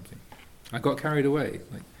by something. I got carried away.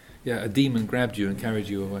 Like, yeah, a demon grabbed you and carried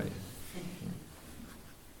you away.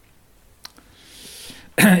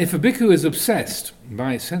 If a bhikkhu is obsessed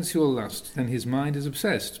by sensual lust, then his mind is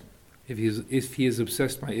obsessed. If he is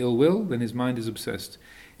obsessed by ill will, then his mind is obsessed.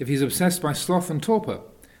 If he is obsessed by sloth and torpor,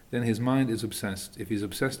 then his mind is obsessed. If he is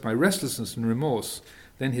obsessed by restlessness and remorse,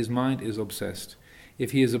 then his mind is obsessed.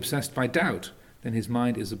 If he is obsessed by doubt, then his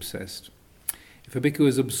mind is obsessed. If a bhikkhu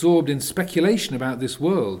is absorbed in speculation about this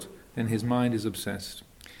world, then his mind is obsessed.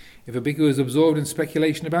 If a bhikkhu is absorbed in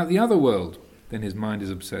speculation about the other world, then his mind is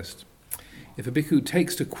obsessed. If a bhikkhu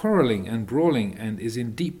takes to quarrelling and brawling and is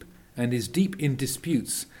deep in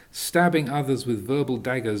disputes, stabbing others with verbal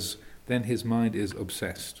daggers, then his mind is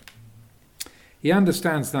obsessed. He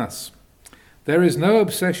understands thus: there is no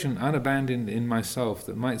obsession unabandoned in myself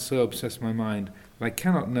that might so obsess my mind that I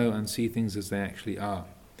cannot know and see things as they actually are.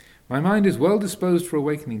 My mind is well disposed for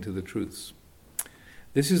awakening to the truths.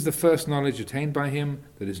 This is the first knowledge attained by him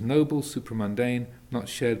that is noble, supramundane, not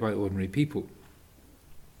shared by ordinary people.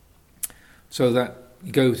 So that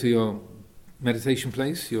you go to your meditation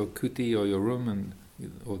place, your kuti or your room,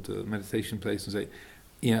 or the meditation place, and say,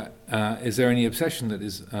 is there any obsession that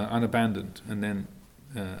is unabandoned? And then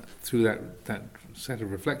through that set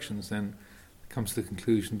of reflections, then comes to the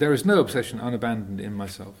conclusion, there is no obsession unabandoned in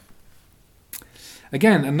myself.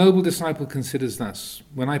 Again, a noble disciple considers thus: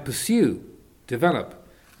 when I pursue, develop,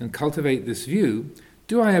 and cultivate this view,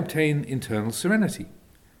 do I obtain internal serenity?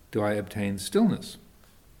 Do I obtain stillness?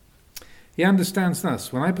 He understands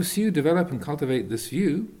thus: when I pursue, develop, and cultivate this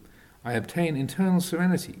view, I obtain internal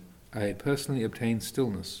serenity. I personally obtain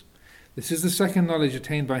stillness. This is the second knowledge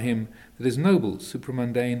attained by him that is noble,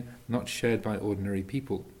 supramundane, not shared by ordinary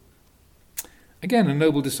people. Again, a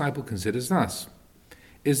noble disciple considers thus: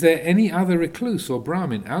 is there any other recluse or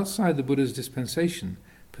Brahmin outside the Buddha's dispensation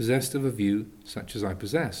possessed of a view such as I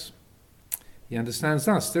possess? He understands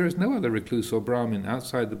thus: there is no other recluse or Brahmin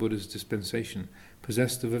outside the Buddha's dispensation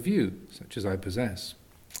possessed of a view such as I possess.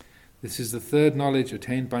 This is the third knowledge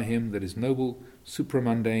attained by him that is noble,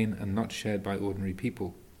 supramundane, and not shared by ordinary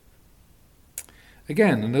people.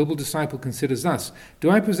 Again, a noble disciple considers thus: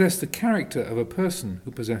 do I possess the character of a person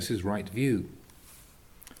who possesses right view?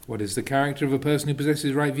 What is the character of a person who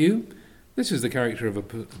possesses right view? This is the character of a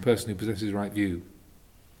person who possesses right view.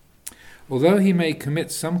 Although he may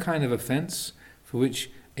commit some kind of offence for which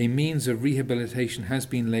a means of rehabilitation has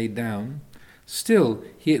been laid down, still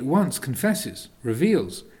he at once confesses,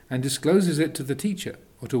 reveals, and discloses it to the teacher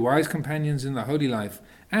or to wise companions in the holy life,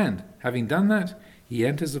 and, having done that, he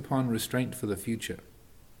enters upon restraint for the future.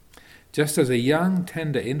 Just as a young,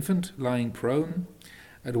 tender infant lying prone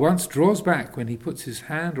at once draws back when he puts his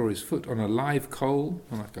hand or his foot on a live coal,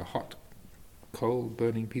 or like a hot coal,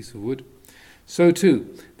 burning piece of wood, so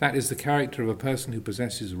too, that is the character of a person who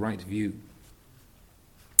possesses right view.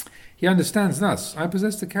 He understands thus: I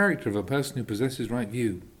possess the character of a person who possesses right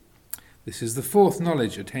view. This is the fourth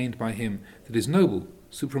knowledge attained by him that is noble,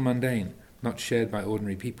 supramundane, not shared by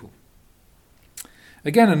ordinary people.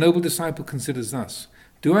 Again, a noble disciple considers thus: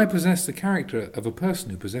 do I possess the character of a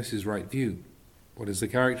person who possesses right view? What is the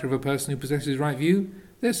character of a person who possesses right view?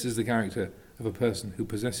 This is the character of a person who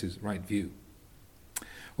possesses right view.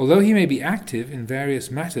 Although he may be active in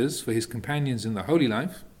various matters for his companions in the holy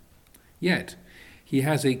life, yet he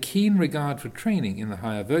has a keen regard for training in the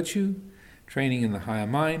higher virtue, training in the higher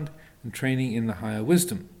mind, and training in the higher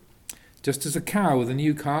wisdom. Just as a cow with a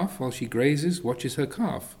new calf, while she grazes, watches her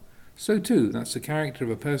calf, so too that's the character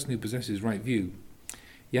of a person who possesses right view.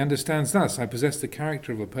 He understands thus, I possess the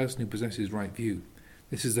character of a person who possesses right view.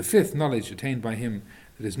 This is the fifth knowledge attained by him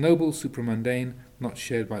that is noble, supramundane, not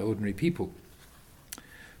shared by ordinary people.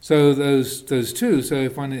 So those two, so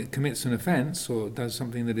if one commits an offence or does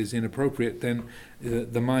something that is inappropriate, then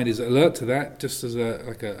the mind is alert to that, just as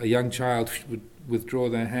a young child would withdraw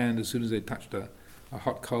their hand as soon as they touched a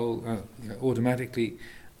hot coal, automatically,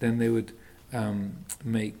 then they would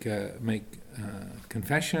make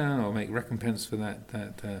confession or make recompense for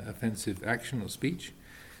that offensive action or speech.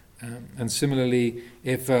 And similarly,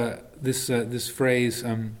 if this phrase,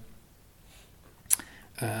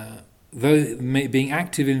 though being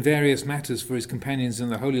active in various matters for his companions in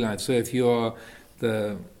the holy life, so if you're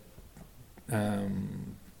the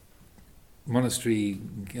monastery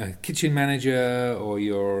kitchen manager, or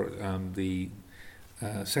you're the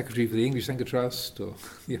secretary for the English Sangha Trust, or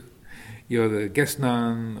you're the guest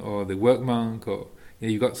nun or the work monk, or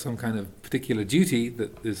you've got some kind of particular duty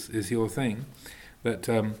that is your thing, but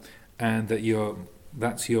and that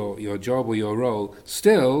that's your job or your role.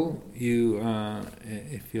 Still,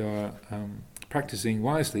 if you're practicing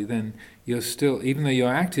wisely, then you're still, even though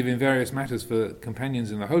you're active in various matters for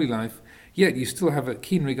companions in the holy life, yet you still have a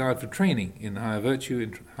keen regard for training in higher virtue,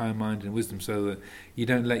 in higher mind and wisdom, so that you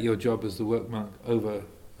don't let your job as the work monk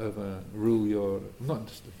overrule your, not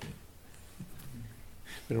just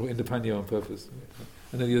in the Panya on purpose.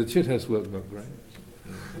 I know you're the Chithurst work monk, right?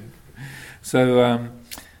 So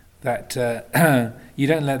that you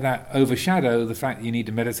don't let that overshadow the fact that you need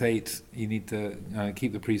to meditate, you need to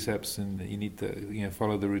keep the precepts, and you need to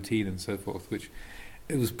follow the routine and so forth, which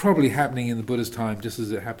it was probably happening in the Buddha's time just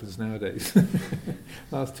as it happens nowadays.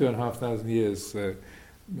 Last 2,500 years,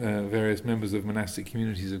 various members of monastic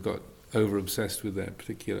communities have got over-obsessed with their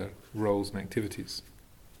particular roles and activities.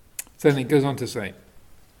 So then it goes on to say,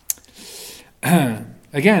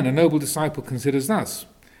 again, a noble disciple considers thus,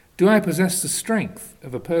 do I possess the strength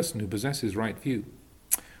of a person who possesses right view?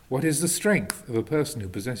 What is the strength of a person who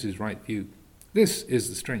possesses right view? This is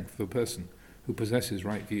the strength of a person who possesses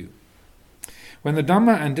right view. When the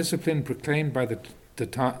Dhamma and discipline proclaimed by the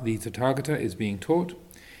Tathagata is being taught,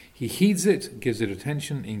 he heeds it, gives it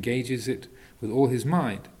attention, engages it with all his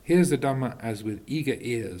mind, hears the Dhamma as with eager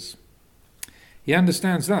ears. He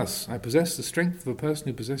understands thus, I possess the strength of a person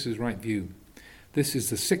who possesses right view. This is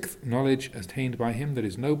the sixth knowledge attained by him that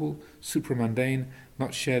is noble, supramundane,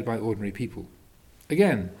 not shared by ordinary people.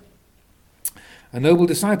 Again, a noble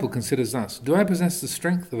disciple considers thus, do I possess the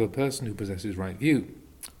strength of a person who possesses right view?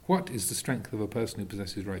 What is the strength of a person who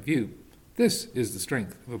possesses right view? This is the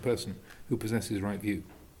strength of a person who possesses right view.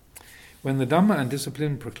 When the Dhamma and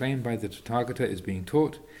discipline proclaimed by the Tathagata is being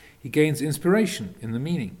taught, he gains inspiration in the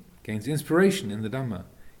meaning, gains inspiration in the Dhamma,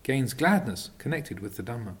 gains gladness connected with the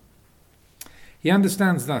Dhamma. He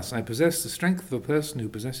understands thus, I possess the strength of a person who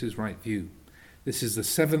possesses right view. This is the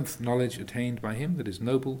seventh knowledge attained by him that is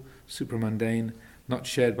noble, supramundane, not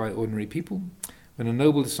shared by ordinary people. When a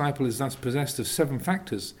noble disciple is thus possessed of 7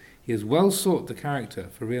 factors, he has well sought the character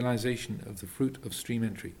for realization of the fruit of stream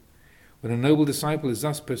entry. When a noble disciple is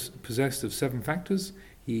thus possessed of 7 factors,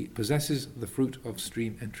 he possesses the fruit of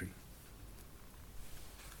stream entry.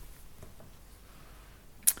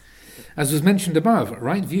 As was mentioned above,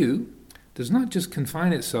 right view does not just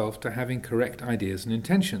confine itself to having correct ideas and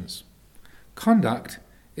intentions. Conduct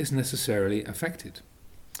is necessarily affected.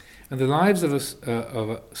 And the lives of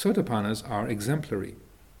Sotapannas are exemplary.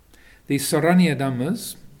 These Saranya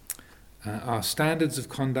Dhammas are standards of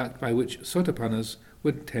conduct by which Sotapannas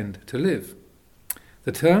would tend to live.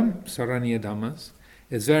 The term Saranya Dhammas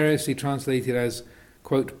is variously translated as,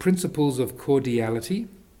 quote, principles of cordiality,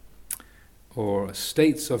 or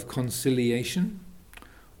states of conciliation,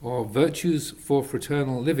 or virtues for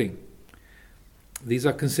fraternal living. These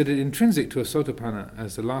are considered intrinsic to a Sotapanna,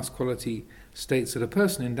 as the last quality states that a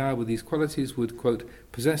person endowed with these qualities would, quote,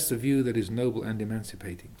 possess the view that is noble and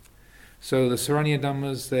emancipating. So the Saranya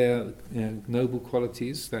Dhammas, they're noble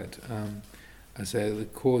qualities that, as the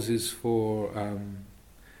causes for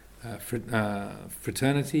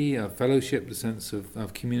fraternity, fellowship, the sense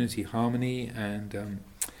of community harmony and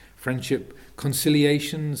friendship,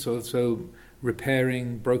 conciliation, so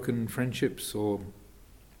repairing broken friendships or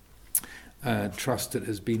trust that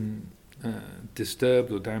has been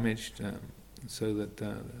disturbed or damaged, so that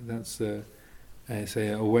that's a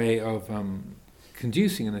way of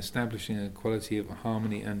conducing and establishing a quality of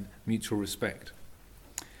harmony and mutual respect.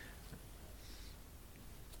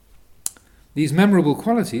 These memorable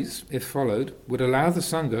qualities, if followed, would allow the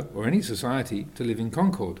Sangha, or any society, to live in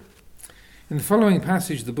concord. In the following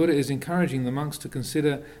passage, the Buddha is encouraging the monks to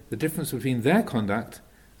consider the difference between their conduct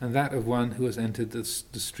and that of one who has entered the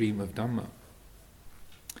stream of Dhamma.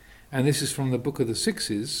 And this is from the Book of the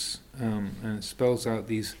Sixes, and it spells out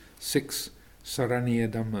these 6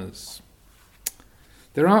 Saraniya Dhammas.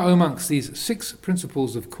 There are, O monks, these 6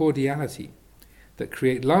 principles of cordiality that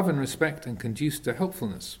create love and respect and conduce to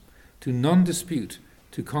helpfulness, to non-dispute,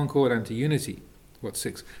 to concord and to unity. What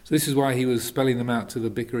 6? So this is why he was spelling them out to the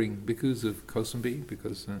bickering bhikkhus of Kosambi,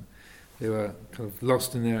 because they were kind of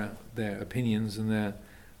lost in their opinions and they're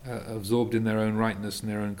absorbed in their own rightness and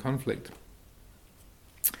their own conflict.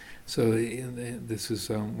 So this is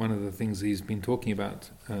one of the things he's been talking about,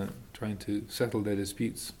 trying to settle their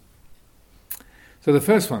disputes. So the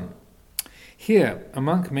first one. Here, a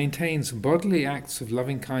monk maintains bodily acts of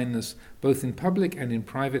loving kindness both in public and in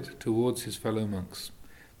private towards his fellow monks.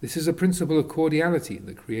 This is a principle of cordiality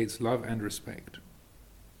that creates love and respect.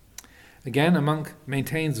 Again, a monk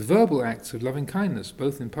maintains verbal acts of loving kindness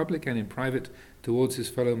both in public and in private towards his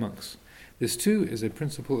fellow monks. This too is a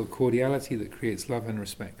principle of cordiality that creates love and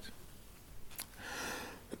respect.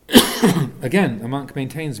 Again, a monk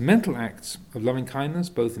maintains mental acts of loving kindness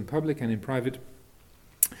both in public and in private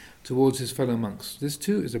towards his fellow monks. This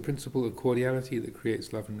too is a principle of cordiality that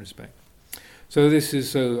creates love and respect. So this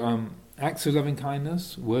is acts of loving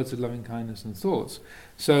kindness, words of loving kindness, and thoughts.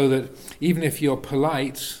 So that even if you're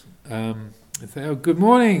polite, if they, "Oh, good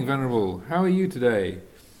morning, Venerable. How are you today?"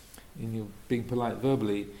 And you're being polite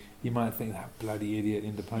verbally, you might think, "That bloody idiot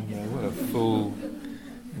Indapanya, what a fool!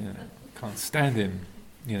 Can't stand him."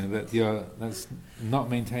 That's not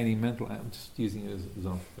maintaining mental. I'm just using it as an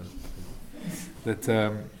example. That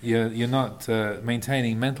you're not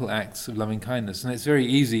maintaining mental acts of loving kindness, and it's very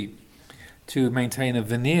easy to maintain a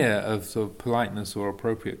veneer of sort of politeness or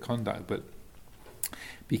appropriate conduct, but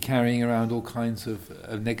be carrying around all kinds of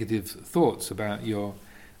negative thoughts about your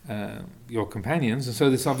companions. And so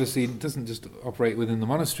this obviously doesn't just operate within the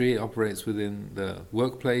monastery; it operates within the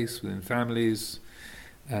workplace, within families.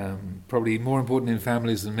 Probably more important in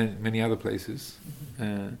families than many other places,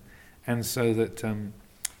 and so that.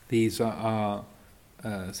 These are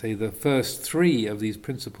say, the first 3 of these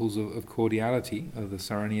principles of cordiality, of the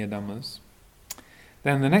Saraniya Dhammas.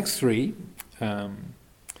 Then the next 3,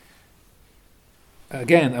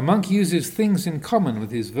 again, a monk uses things in common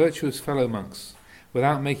with his virtuous fellow monks.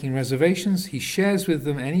 Without making reservations, he shares with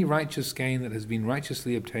them any righteous gain that has been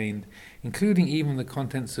righteously obtained, including even the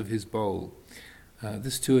contents of his bowl.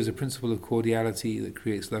 This too is a principle of cordiality that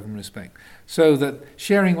creates love and respect. So that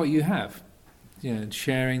sharing what you have,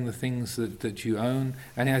 sharing the things that you own,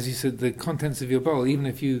 and as you said, the contents of your bowl. Even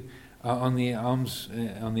if you are on the alms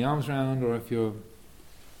round, or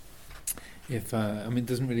it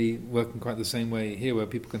doesn't really work in quite the same way here, where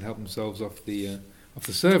people can help themselves off the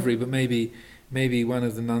servery. But maybe one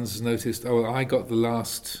of the nuns has noticed, I got the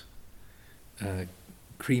last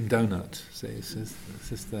cream donut. Say,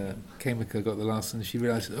 Sister Khemika got the last, and she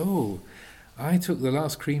realised, I took the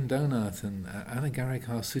last cream donut, and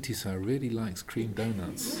Anagarika Sutisa really likes cream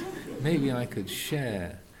donuts. Maybe I could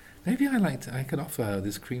share. Maybe I could offer her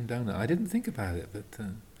this cream donut. I didn't think about it, but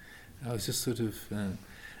I was just sort of,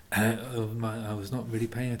 I was not really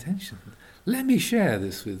paying attention. Let me share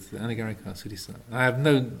this with Anagarika Sutisa. I have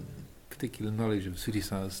no particular knowledge of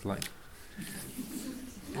Sutisa's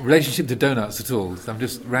relationship to donuts at all. So I'm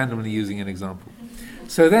just randomly using an example.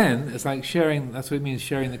 So then, it's like sharing, that's what it means,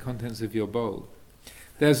 sharing the contents of your bowl.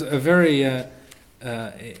 There's a very, in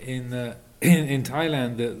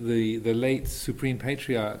Thailand, the late Supreme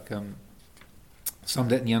Patriarch,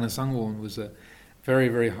 Samdet Nyana Sangwon, was a very,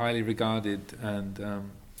 very highly regarded and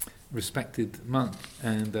respected monk.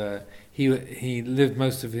 And he lived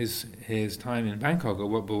most of his time in Bangkok, or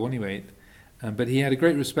Wat Bawaniwait, but he had a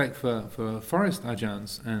great respect for forest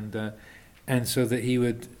ajahns, and so that he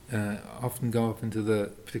would often go up into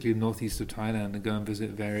the particularly northeast of Thailand and go and visit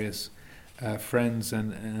various friends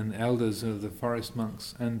and elders of the forest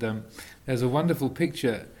monks. And there's a wonderful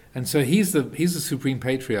picture. And so he's the Supreme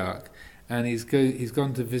Patriarch, and he's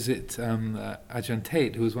gone to visit Ajahn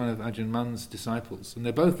Tate, who was one of Ajahn Mun's disciples. And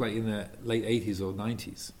they're both in their late 80s or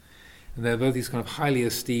 90s. And they're both these kind of highly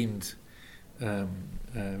esteemed,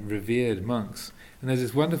 revered monks. And there's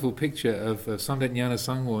this wonderful picture of Samdet Nyana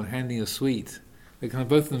Sangwon handing a sweet. They're kind of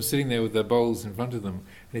both of them sitting there with their bowls in front of them,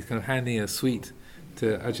 and he's kind of handing a sweet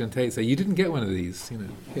to Ajahn Tate, say, "You didn't get one of these,"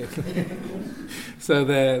 So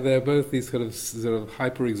they're both these sort of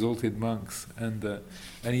hyper exalted monks, and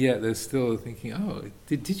yet they're still thinking, "Oh,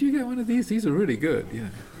 did you get one of these? These are really good."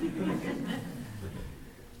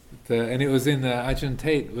 And it was in Ajahn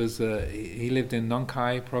Tate was he lived in Nong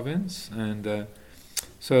Khai province, and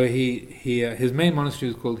so his main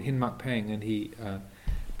monastery was called Hin Mak Peng, and he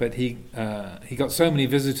got so many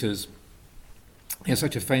visitors. He was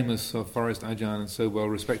such a famous forest ajahn and so well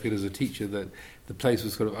respected as a teacher that the place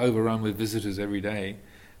was sort of overrun with visitors every day.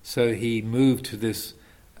 So he moved to this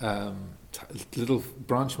little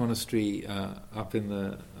branch monastery up in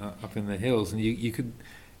the hills, and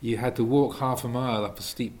you had to walk half a mile up a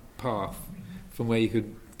steep path from where you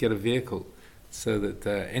could get a vehicle, so that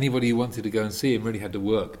anybody who wanted to go and see him really had to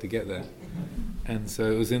work to get there. And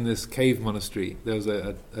so it was in this cave monastery. There was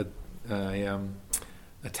a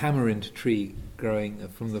tamarind tree growing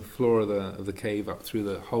from the floor of the cave up through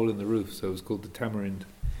the hole in the roof, so it was called the Tamarind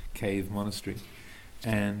Cave Monastery.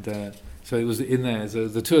 And so it was in there. So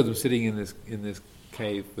the two of them sitting in this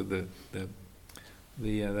cave with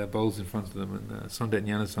their bowls in front of them, and Sondet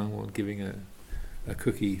Nyanasangwon giving a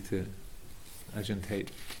cookie to Ajahn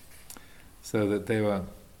Tate, so that they were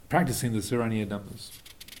practicing the Saraniya Dhammas.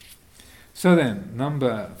 So then,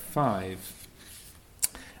 number 5.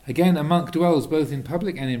 Again, a monk dwells both in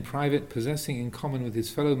public and in private, possessing in common with his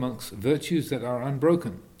fellow monks virtues that are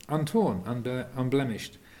unbroken, untorn,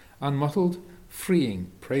 unblemished, unmottled,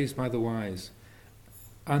 freeing, praised by the wise,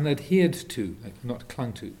 unadhered to, not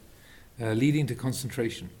clung to, leading to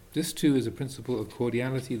concentration. This too is a principle of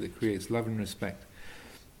cordiality that creates love and respect.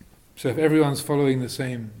 So if everyone's following the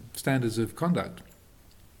same standards of conduct,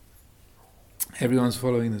 everyone's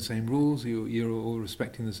following the same rules, you're all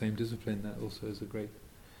respecting the same discipline, that also is a great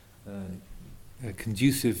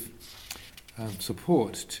conducive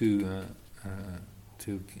support to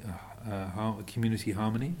community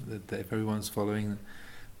harmony. That if everyone's following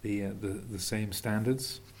the same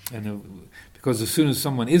standards, and because as soon as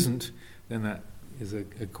someone isn't, then that is a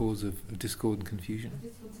cause of discord and confusion. I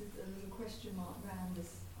just wanted a little question mark around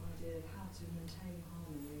this idea of how to maintain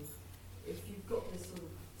harmony. If you've got this sort of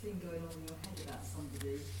thing going on in your head about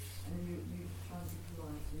somebody, and then you try and be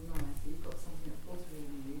polite and nice, but you've got something that's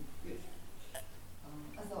bothering you, which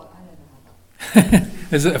I thought I never had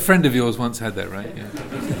that. As a friend of yours once had that, right? Yeah.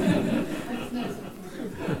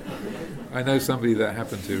 I know somebody that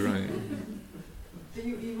happened to, right? But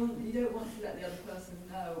you don't want to let the other person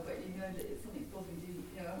know, but you know that it's something bothering you.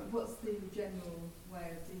 What's the general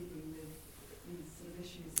way of dealing with these sort of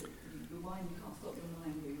issues that your mind, you can't stop your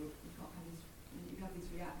mind, or you can't have these, you have these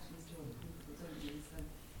reactions to other people, don't you? So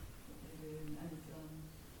what they do,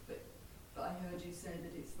 but I heard you say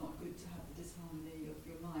that it's not good to have the disharmony of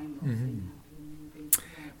your mind not being happy and being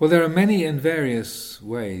polite. Well, there are many and various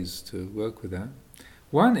ways to work with that.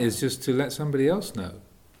 One is just to let somebody else know.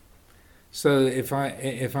 So if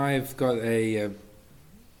I've got a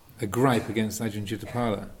gripe against Ajahn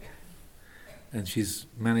Chittapala, and she's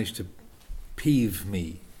managed to peeve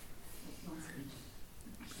me,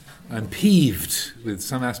 I'm peeved with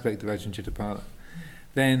some aspect of Ajahn Chittapala,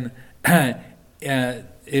 then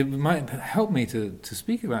it might help me to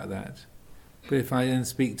speak about that. But if I then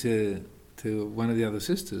speak to one of the other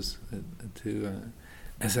sisters,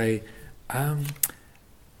 and say,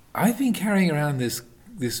 I've been carrying around this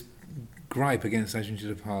gripe against Ajahn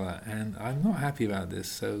Chittapala, and I'm not happy about this.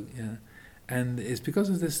 So, and it's because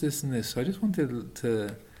of this, and this. So I just wanted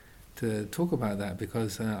to talk about that,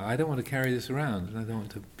 because I don't want to carry this around, and I don't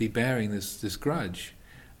want to be bearing this grudge.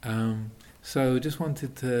 So just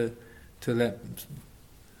wanted to let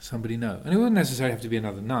somebody know, and it wouldn't necessarily have to be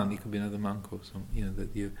another nun. It could be another monk or some,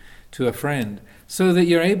 that you, to a friend, so that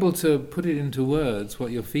you're able to put it into words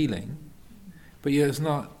what you're feeling, but it's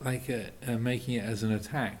not like making it as an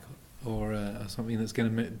attack or something that's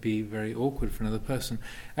going to be very awkward for another person.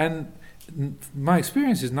 And my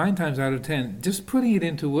experience is 9 times out of 10, just putting it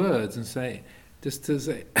into words and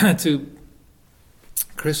to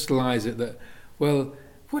crystallize it that, well,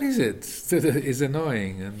 what is it that is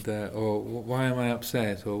annoying, and or why am I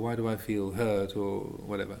upset, or why do I feel hurt, or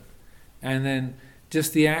whatever. And then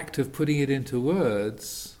just the act of putting it into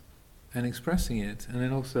words and expressing it, and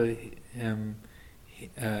then also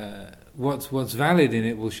what's valid in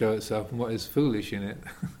it will show itself, and what is foolish in it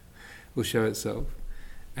will show itself.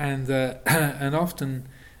 And often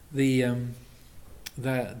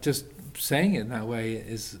that just saying it that way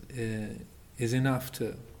is enough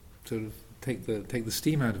to sort of take the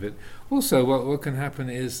steam out of it. Also, what can happen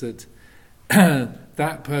is that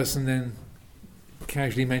that person then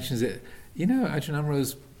casually mentions it. Ajahn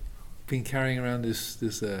Amro's been carrying around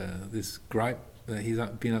this gripe that he's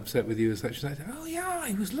been upset with you as such. Like, oh yeah,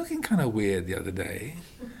 he was looking kind of weird the other day.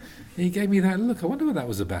 He gave me that look. I wonder what that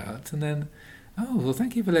was about. And then, oh well,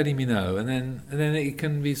 thank you for letting me know. And then it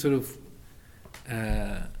can be sort of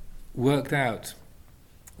worked out,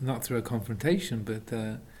 not through a confrontation, but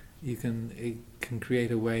it can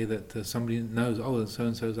create a way that somebody knows. Oh, so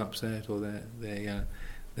and so's upset, or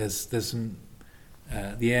there's some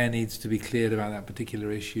the air needs to be cleared about that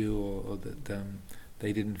particular issue, or that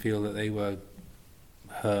they didn't feel that they were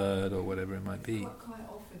heard, or whatever it might be. Quite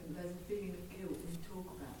often there's a feeling of guilt when you talk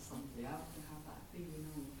about somebody. I often have that feeling,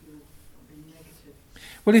 feel something negative.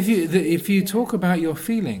 Well, if you talk about your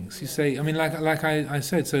feelings, you say, I mean, like I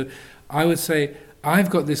said, so I would say, I've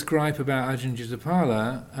got this gripe about Ajahn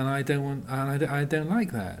Jitapala, and I don't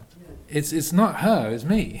like that. Yeah. It's not her, it's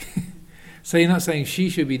me. So you're not saying she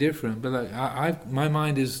should be different, but like my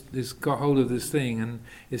mind is got hold of this thing and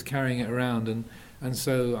is carrying it around, and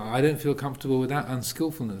so I don't feel comfortable with that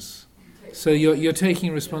unskillfulness. So you're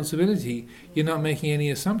taking responsibility. You're not making any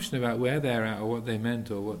assumption about where they're at or what they meant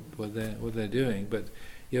or what they're doing, but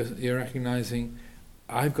you're recognizing,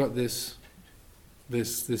 I've got this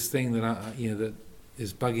thing that that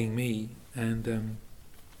is bugging me, and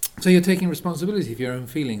so you're taking responsibility for your own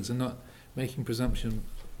feelings and not making presumptions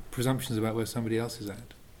about where somebody else is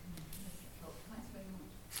at.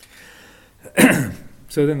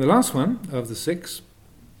 So then the last one of the 6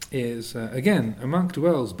 is, again, a monk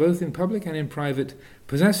dwells both in public and in private,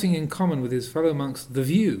 possessing in common with his fellow monks the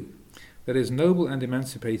view that is noble and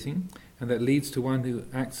emancipating, and that leads to one who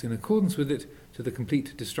acts in accordance with it to the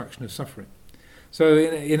complete destruction of suffering. So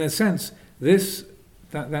in a sense,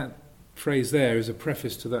 that phrase there is a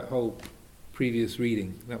preface to that whole previous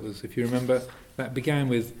reading. That was, if you remember, that began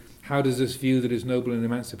with, how does this view that is noble and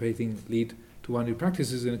emancipating lead to one who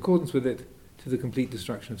practices in accordance with it to the complete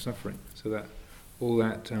destruction of suffering? So that all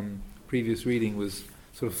that previous reading was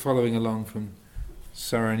sort of following along from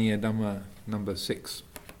Saraniya Dhamma number 6.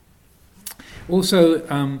 Also,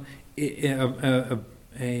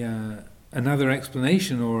 another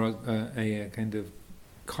explanation or a kind of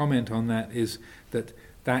comment on that is that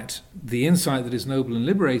the insight that is noble and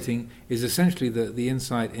liberating is essentially the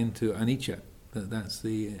insight into anicca. That's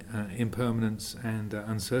the impermanence and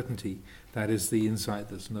uncertainty. That is the insight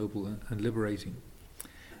that's noble and liberating.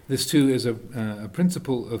 This too is a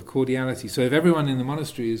principle of cordiality. So if everyone in the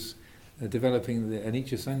monastery is developing the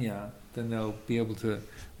anicca sanya, then they'll be able to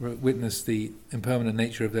witness the impermanent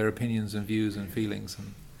nature of their opinions and views and feelings,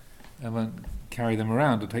 and won't carry them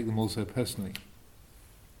around or take them all so personally.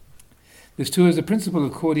 This too is a principle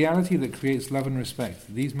of cordiality that creates love and respect.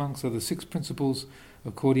 These monks are the 6 principles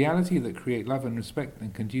of cordiality that create love and respect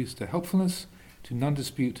and conduce to helpfulness, to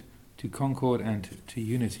non-dispute, to concord, and to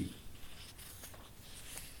unity.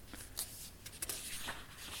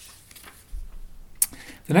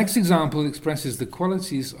 The next example expresses the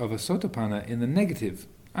qualities of a sotapanna in the negative,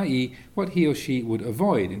 i.e., what he or she would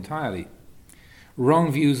avoid entirely.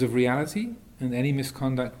 Wrong views of reality and any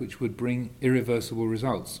misconduct which would bring irreversible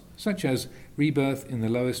results, such as rebirth in the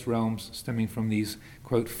lowest realms stemming from these,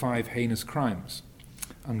 quote, 5 heinous crimes,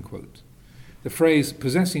 unquote. The phrase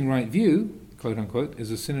possessing right view, quote unquote,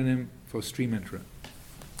 is a synonym for stream enterer.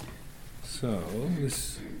 So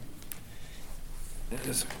this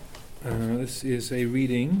is a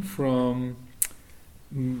reading from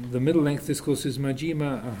the middle length discourses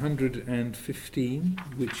Majjhima 115,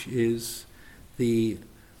 which is the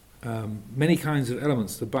many kinds of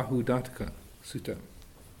elements, the Bahudataka Sutta.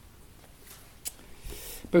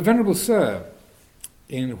 But Venerable Sir,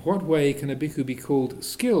 in what way can a bhikkhu be called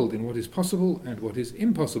skilled in what is possible and what is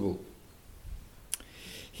impossible?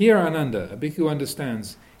 Here, Ananda, a bhikkhu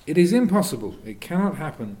understands, it is impossible, it cannot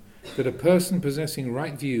happen, that a person possessing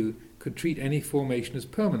right view could treat any formation as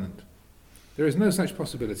permanent. There is no such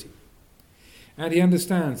possibility. And he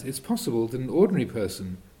understands it's possible that an ordinary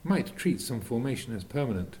person might treat some formation as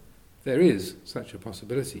permanent. There is such a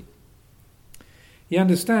possibility. He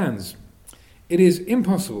understands it is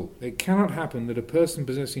impossible, it cannot happen that a person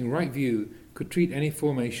possessing right view could treat any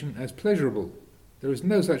formation as pleasurable. There is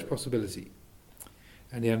no such possibility.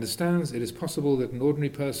 And he understands it is possible that an ordinary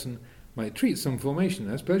person might treat some formation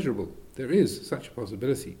as pleasurable. There is such a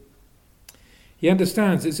possibility. He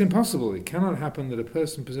understands it's impossible, it cannot happen that a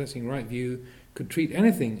person possessing right view could treat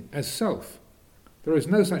anything as self. There is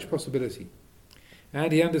no such possibility.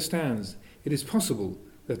 And he understands it is possible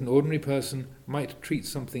that an ordinary person might treat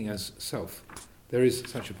something as self. There is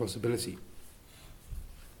such a possibility.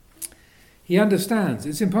 He understands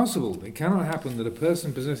it's impossible, it cannot happen that a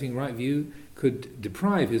person possessing right view could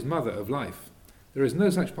deprive his mother of life. There is no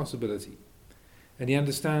such possibility. and he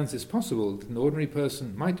understands it's possible that an ordinary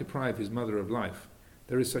person might deprive his mother of life.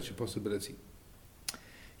 There is such a possibility.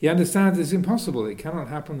 He understands it's impossible, it cannot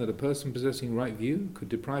happen that a person possessing right view could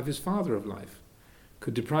deprive his father of life,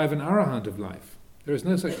 could deprive an arahant of life. There is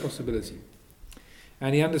no such possibility.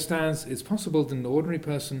 And he understands it's possible that an ordinary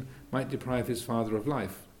person might deprive his father of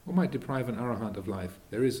life, or might deprive an arahant of life.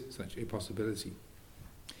 There is such a possibility.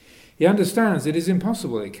 He understands it is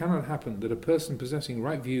impossible, it cannot happen, that a person possessing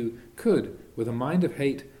right view could, with a mind of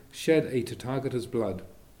hate, shed a Tathagata's blood.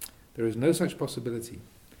 There is no such possibility.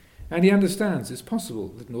 And he understands it's possible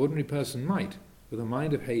that an ordinary person might, with a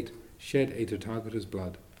mind of hate, shed a Tathagata's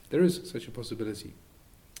blood. There is such a possibility.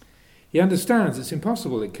 He understands it's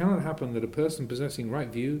impossible, it cannot happen, that a person possessing right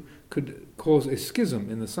view could cause a schism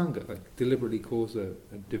in the Sangha, like deliberately cause a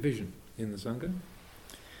division in the Sangha,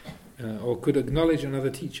 or could acknowledge another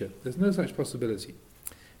teacher. There's no such possibility.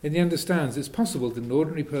 And he understands it's possible that an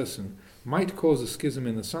ordinary person might cause a schism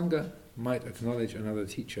in the Sangha, might acknowledge another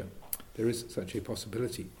teacher. There is such a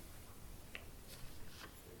possibility.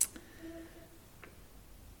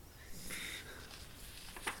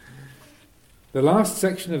 The last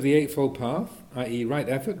section of the Eightfold Path, i.e. right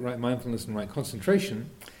effort, right mindfulness and right concentration,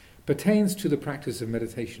 pertains to the practice of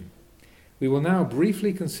meditation. We will now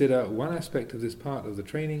briefly consider one aspect of this part of the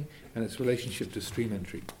training and its relationship to stream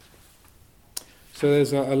entry. So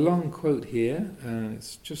there's a long quote here, and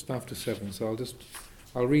it's just after 7, so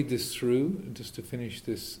I'll read this through just to finish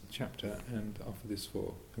this chapter and offer this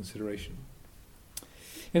for consideration.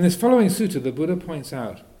 In this following sutta, the Buddha points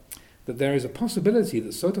out that there is a possibility that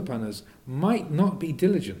Sotapannas might not be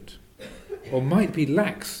diligent or might be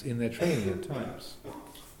lax in their training at times.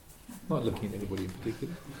 Not looking at anybody in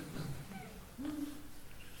particular.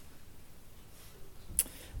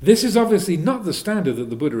 This is obviously not the standard that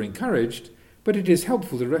the Buddha encouraged, but it is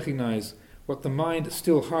helpful to recognize what the mind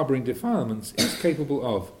still harbouring defilements is capable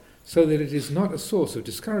of, so that it is not a source of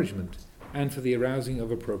discouragement, and for the arousing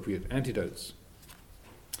of appropriate antidotes.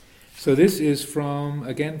 So this is from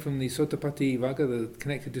the Sotapatti Vagga, the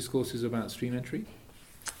connected discourses about stream entry.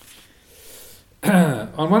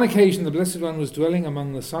 On one occasion, the Blessed One was dwelling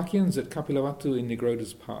among the Sakyans at Kapilavatthu in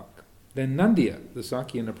Nigrodha's park. Then Nandiya, the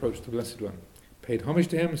Sakyan, approached the Blessed One, paid homage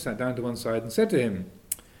to him, sat down to one side, and said to him,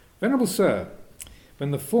 "Venerable Sir, when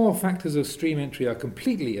the 4 factors of stream entry are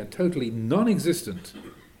completely and totally non-existent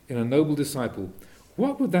in a noble disciple,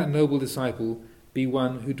 would that noble disciple be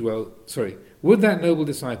one who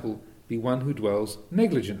dwells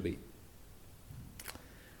negligently?"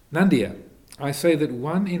 Nandiya, I say that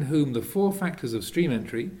one in whom the 4 factors of stream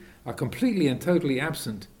entry are completely and totally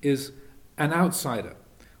absent is an outsider,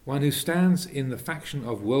 one who stands in the faction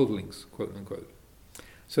of worldlings, quote unquote.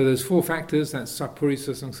 So those 4 factors, that's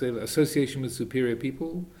Sappurisa Sangseva, association with superior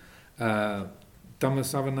people, Dhamma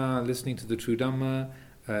Savana, listening to the true Dhamma,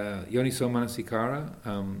 Yoniso Manasikara,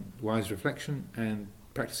 wise reflection, and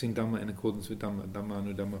practicing Dhamma in accordance with Dhamma, Dhamma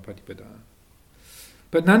Anudhamma Patipada.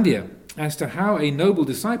 But Nandiya, as to how a noble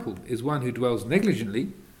disciple is one who dwells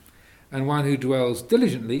negligently and one who dwells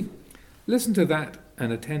diligently, listen to that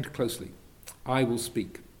and attend closely. I will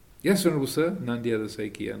speak. Yes, Venerable Sir, Nandiya the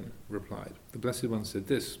Sakyan replied. The Blessed One said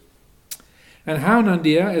this. And how,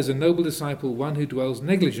 Nandiya, is a noble disciple one who dwells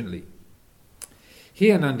negligently?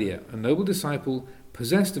 Here, Nandiya, a noble disciple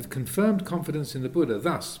possessed of confirmed confidence in the Buddha.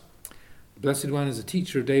 Thus, the Blessed One is a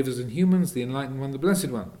teacher of devas and humans, the Enlightened One, the Blessed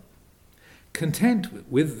One.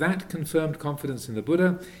 Content with that confirmed confidence in the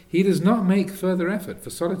Buddha, he does not make further effort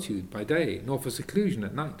for solitude by day, nor for seclusion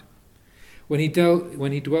at night. When he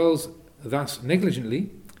dwells thus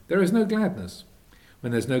negligently, there is no gladness.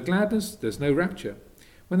 When there's no gladness, there's no rapture.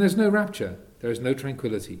 When there's no rapture, there is no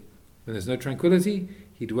tranquility. When there's no tranquility,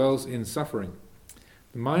 he dwells in suffering.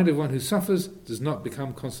 The mind of one who suffers does not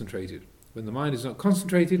become concentrated. When the mind is not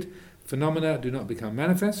concentrated, phenomena do not become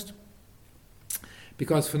manifest.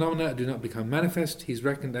 Because phenomena do not become manifest, he is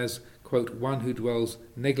reckoned as, quote, one who dwells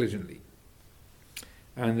negligently.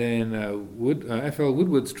 And then F.L.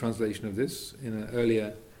 Woodward's translation of this, in an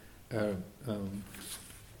earlier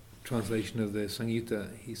translation of the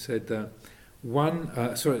Samyutta, he said,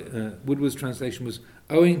 Woodward's translation was,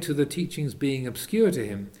 owing to the teachings being obscure to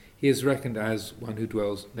him, he is reckoned as one who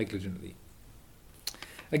dwells negligently.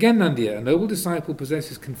 Again, Nandiya, a noble disciple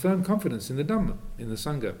possesses confirmed confidence in the Dhamma, in the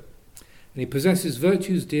Sangha, and he possesses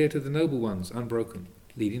virtues dear to the noble ones, unbroken,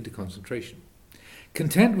 leading to concentration.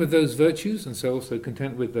 Content with those virtues, and so also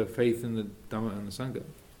content with the faith in the Dhamma and the Sangha,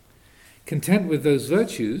 content with those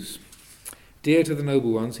virtues dear to the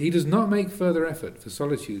noble ones, he does not make further effort for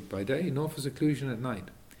solitude by day, nor for seclusion at night.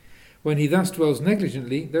 When he thus dwells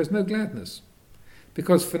negligently, there is no gladness.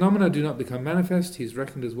 Because phenomena do not become manifest, he is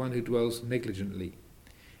reckoned as one who dwells negligently.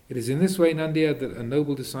 It is in this way, Nandiya, that a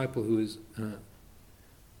noble disciple who is...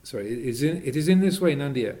 it is in this way,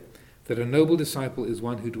 Nandiya, that a noble disciple is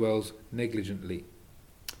one who dwells negligently.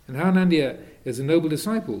 And how, Nandiya, is a noble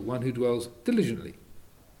disciple one who dwells diligently?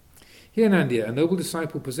 Here, Nandiya, a noble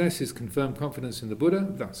disciple possesses confirmed confidence in the Buddha,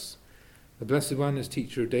 thus: the Blessed One is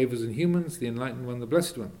teacher of devas and humans, the Enlightened One, the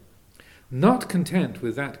Blessed One. Not content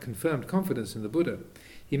with that confirmed confidence in the Buddha,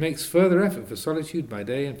 he makes further effort for solitude by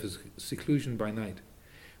day and for seclusion by night.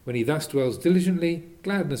 When he thus dwells diligently,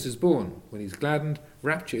 gladness is born. When he is gladdened,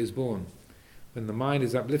 rapture is born. When the mind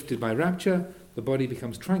is uplifted by rapture, the body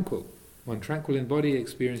becomes tranquil. One tranquil in body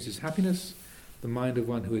experiences happiness. The mind of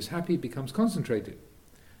one who is happy becomes concentrated.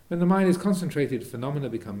 When the mind is concentrated, phenomena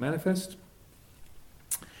become manifest.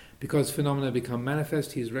 Because phenomena become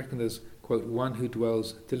manifest, he is reckoned as, quote, one who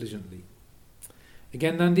dwells diligently.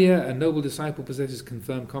 Again, Nandiya, a noble disciple possesses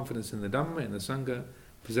confirmed confidence in the Dhamma, in the Sangha,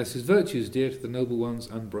 possesses virtues dear to the noble ones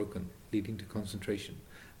unbroken, leading to concentration.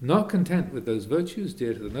 Not content with those virtues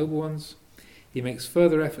dear to the noble ones, he makes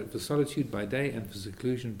further effort for solitude by day and for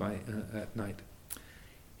seclusion at night.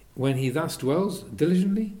 When he thus dwells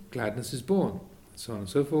diligently, gladness is born, and so on and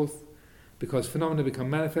so forth. Because phenomena become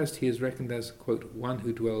manifest, he is reckoned as, quote, one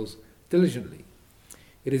who dwells diligently.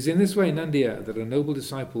 It is in this way, Nandiya, that a noble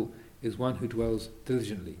disciple is one who dwells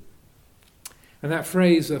diligently. And that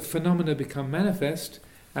phrase, phenomena become manifest,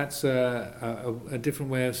 that's a different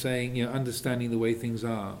way of saying, understanding the way things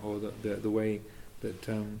are, or the way that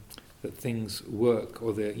that things work,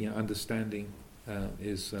 or their understanding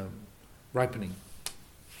is ripening.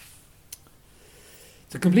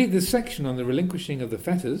 To complete this section on the relinquishing of the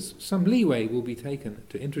fetters, some leeway will be taken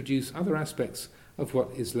to introduce other aspects of what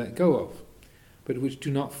is let go of, but which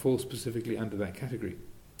do not fall specifically under that category.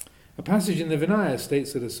 A passage in the Vinaya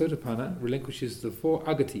states that a Sotapanna relinquishes the 4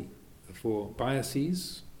 agati, the 4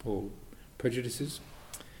 biases or prejudices,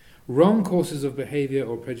 wrong courses of behavior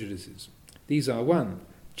or prejudices. These are 1.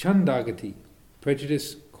 Chandagati,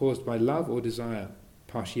 prejudice caused by love or desire,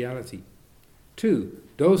 partiality. 2.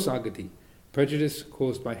 Dosagati, prejudice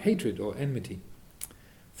caused by hatred or enmity.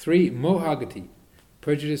 3. Mohagati,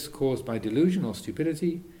 prejudice caused by delusion or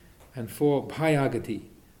stupidity. And 4. Bhayagati,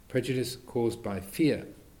 prejudice caused by fear.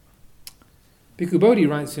 Bhikkhu Bodhi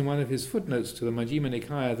writes in one of his footnotes to the Majjhima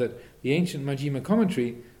Nikaya that the ancient Majjhima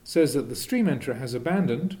commentary says that the stream enterer has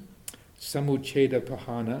abandoned samucheda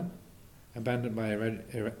pahana,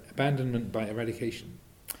 abandonment by eradication,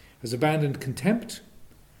 has abandoned contempt,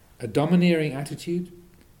 a domineering attitude,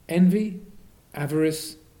 envy,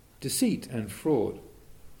 avarice, deceit and fraud.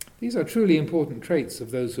 These are truly important traits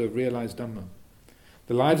of those who have realized Dhamma.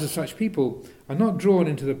 The lives of such people are not drawn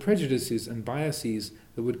into the prejudices and biases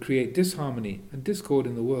that would create disharmony and discord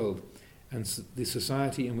in the world and the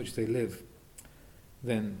society in which they live.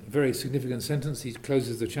 Then, a very significant sentence he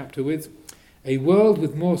closes the chapter with: a world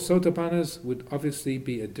with more Sotapannas would obviously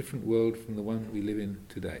be a different world from the one we live in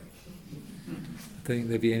today. I don't think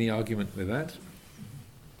there'd be any argument with that.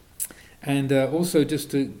 And also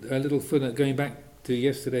just a little footnote, going back to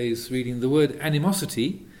yesterday's reading, the word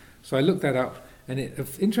animosity, so I looked that up, and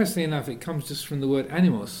interestingly enough, it comes just from the word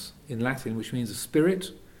animus in Latin, which means a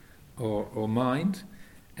spirit or mind.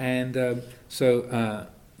 And the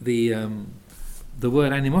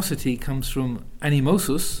word animosity comes from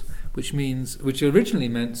animosus, which originally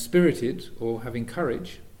meant spirited or having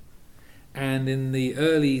courage. And in the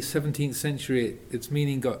early 17th century, its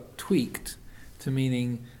meaning got tweaked to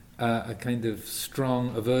meaning a kind of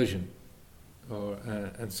strong aversion,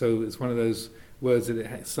 and so it's one of those words that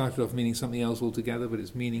it started off meaning something else altogether, but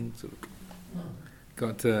its meaning sort of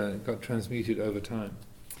got transmuted over time.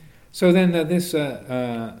 So then this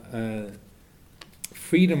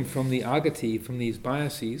freedom from the agati, from these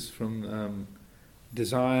biases, from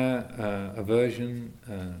desire, aversion,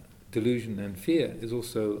 delusion and fear, is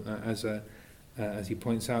also, as he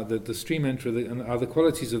points out, that the stream enterer and other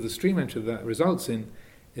qualities of the stream enterer that results in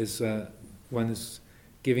is one is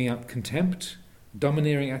giving up contempt,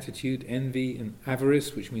 domineering attitude, envy and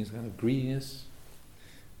avarice, which means kind of greediness,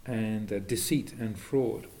 and deceit and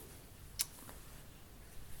fraud.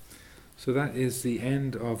 So that is the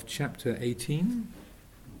end of chapter 18.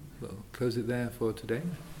 We'll close it there for today.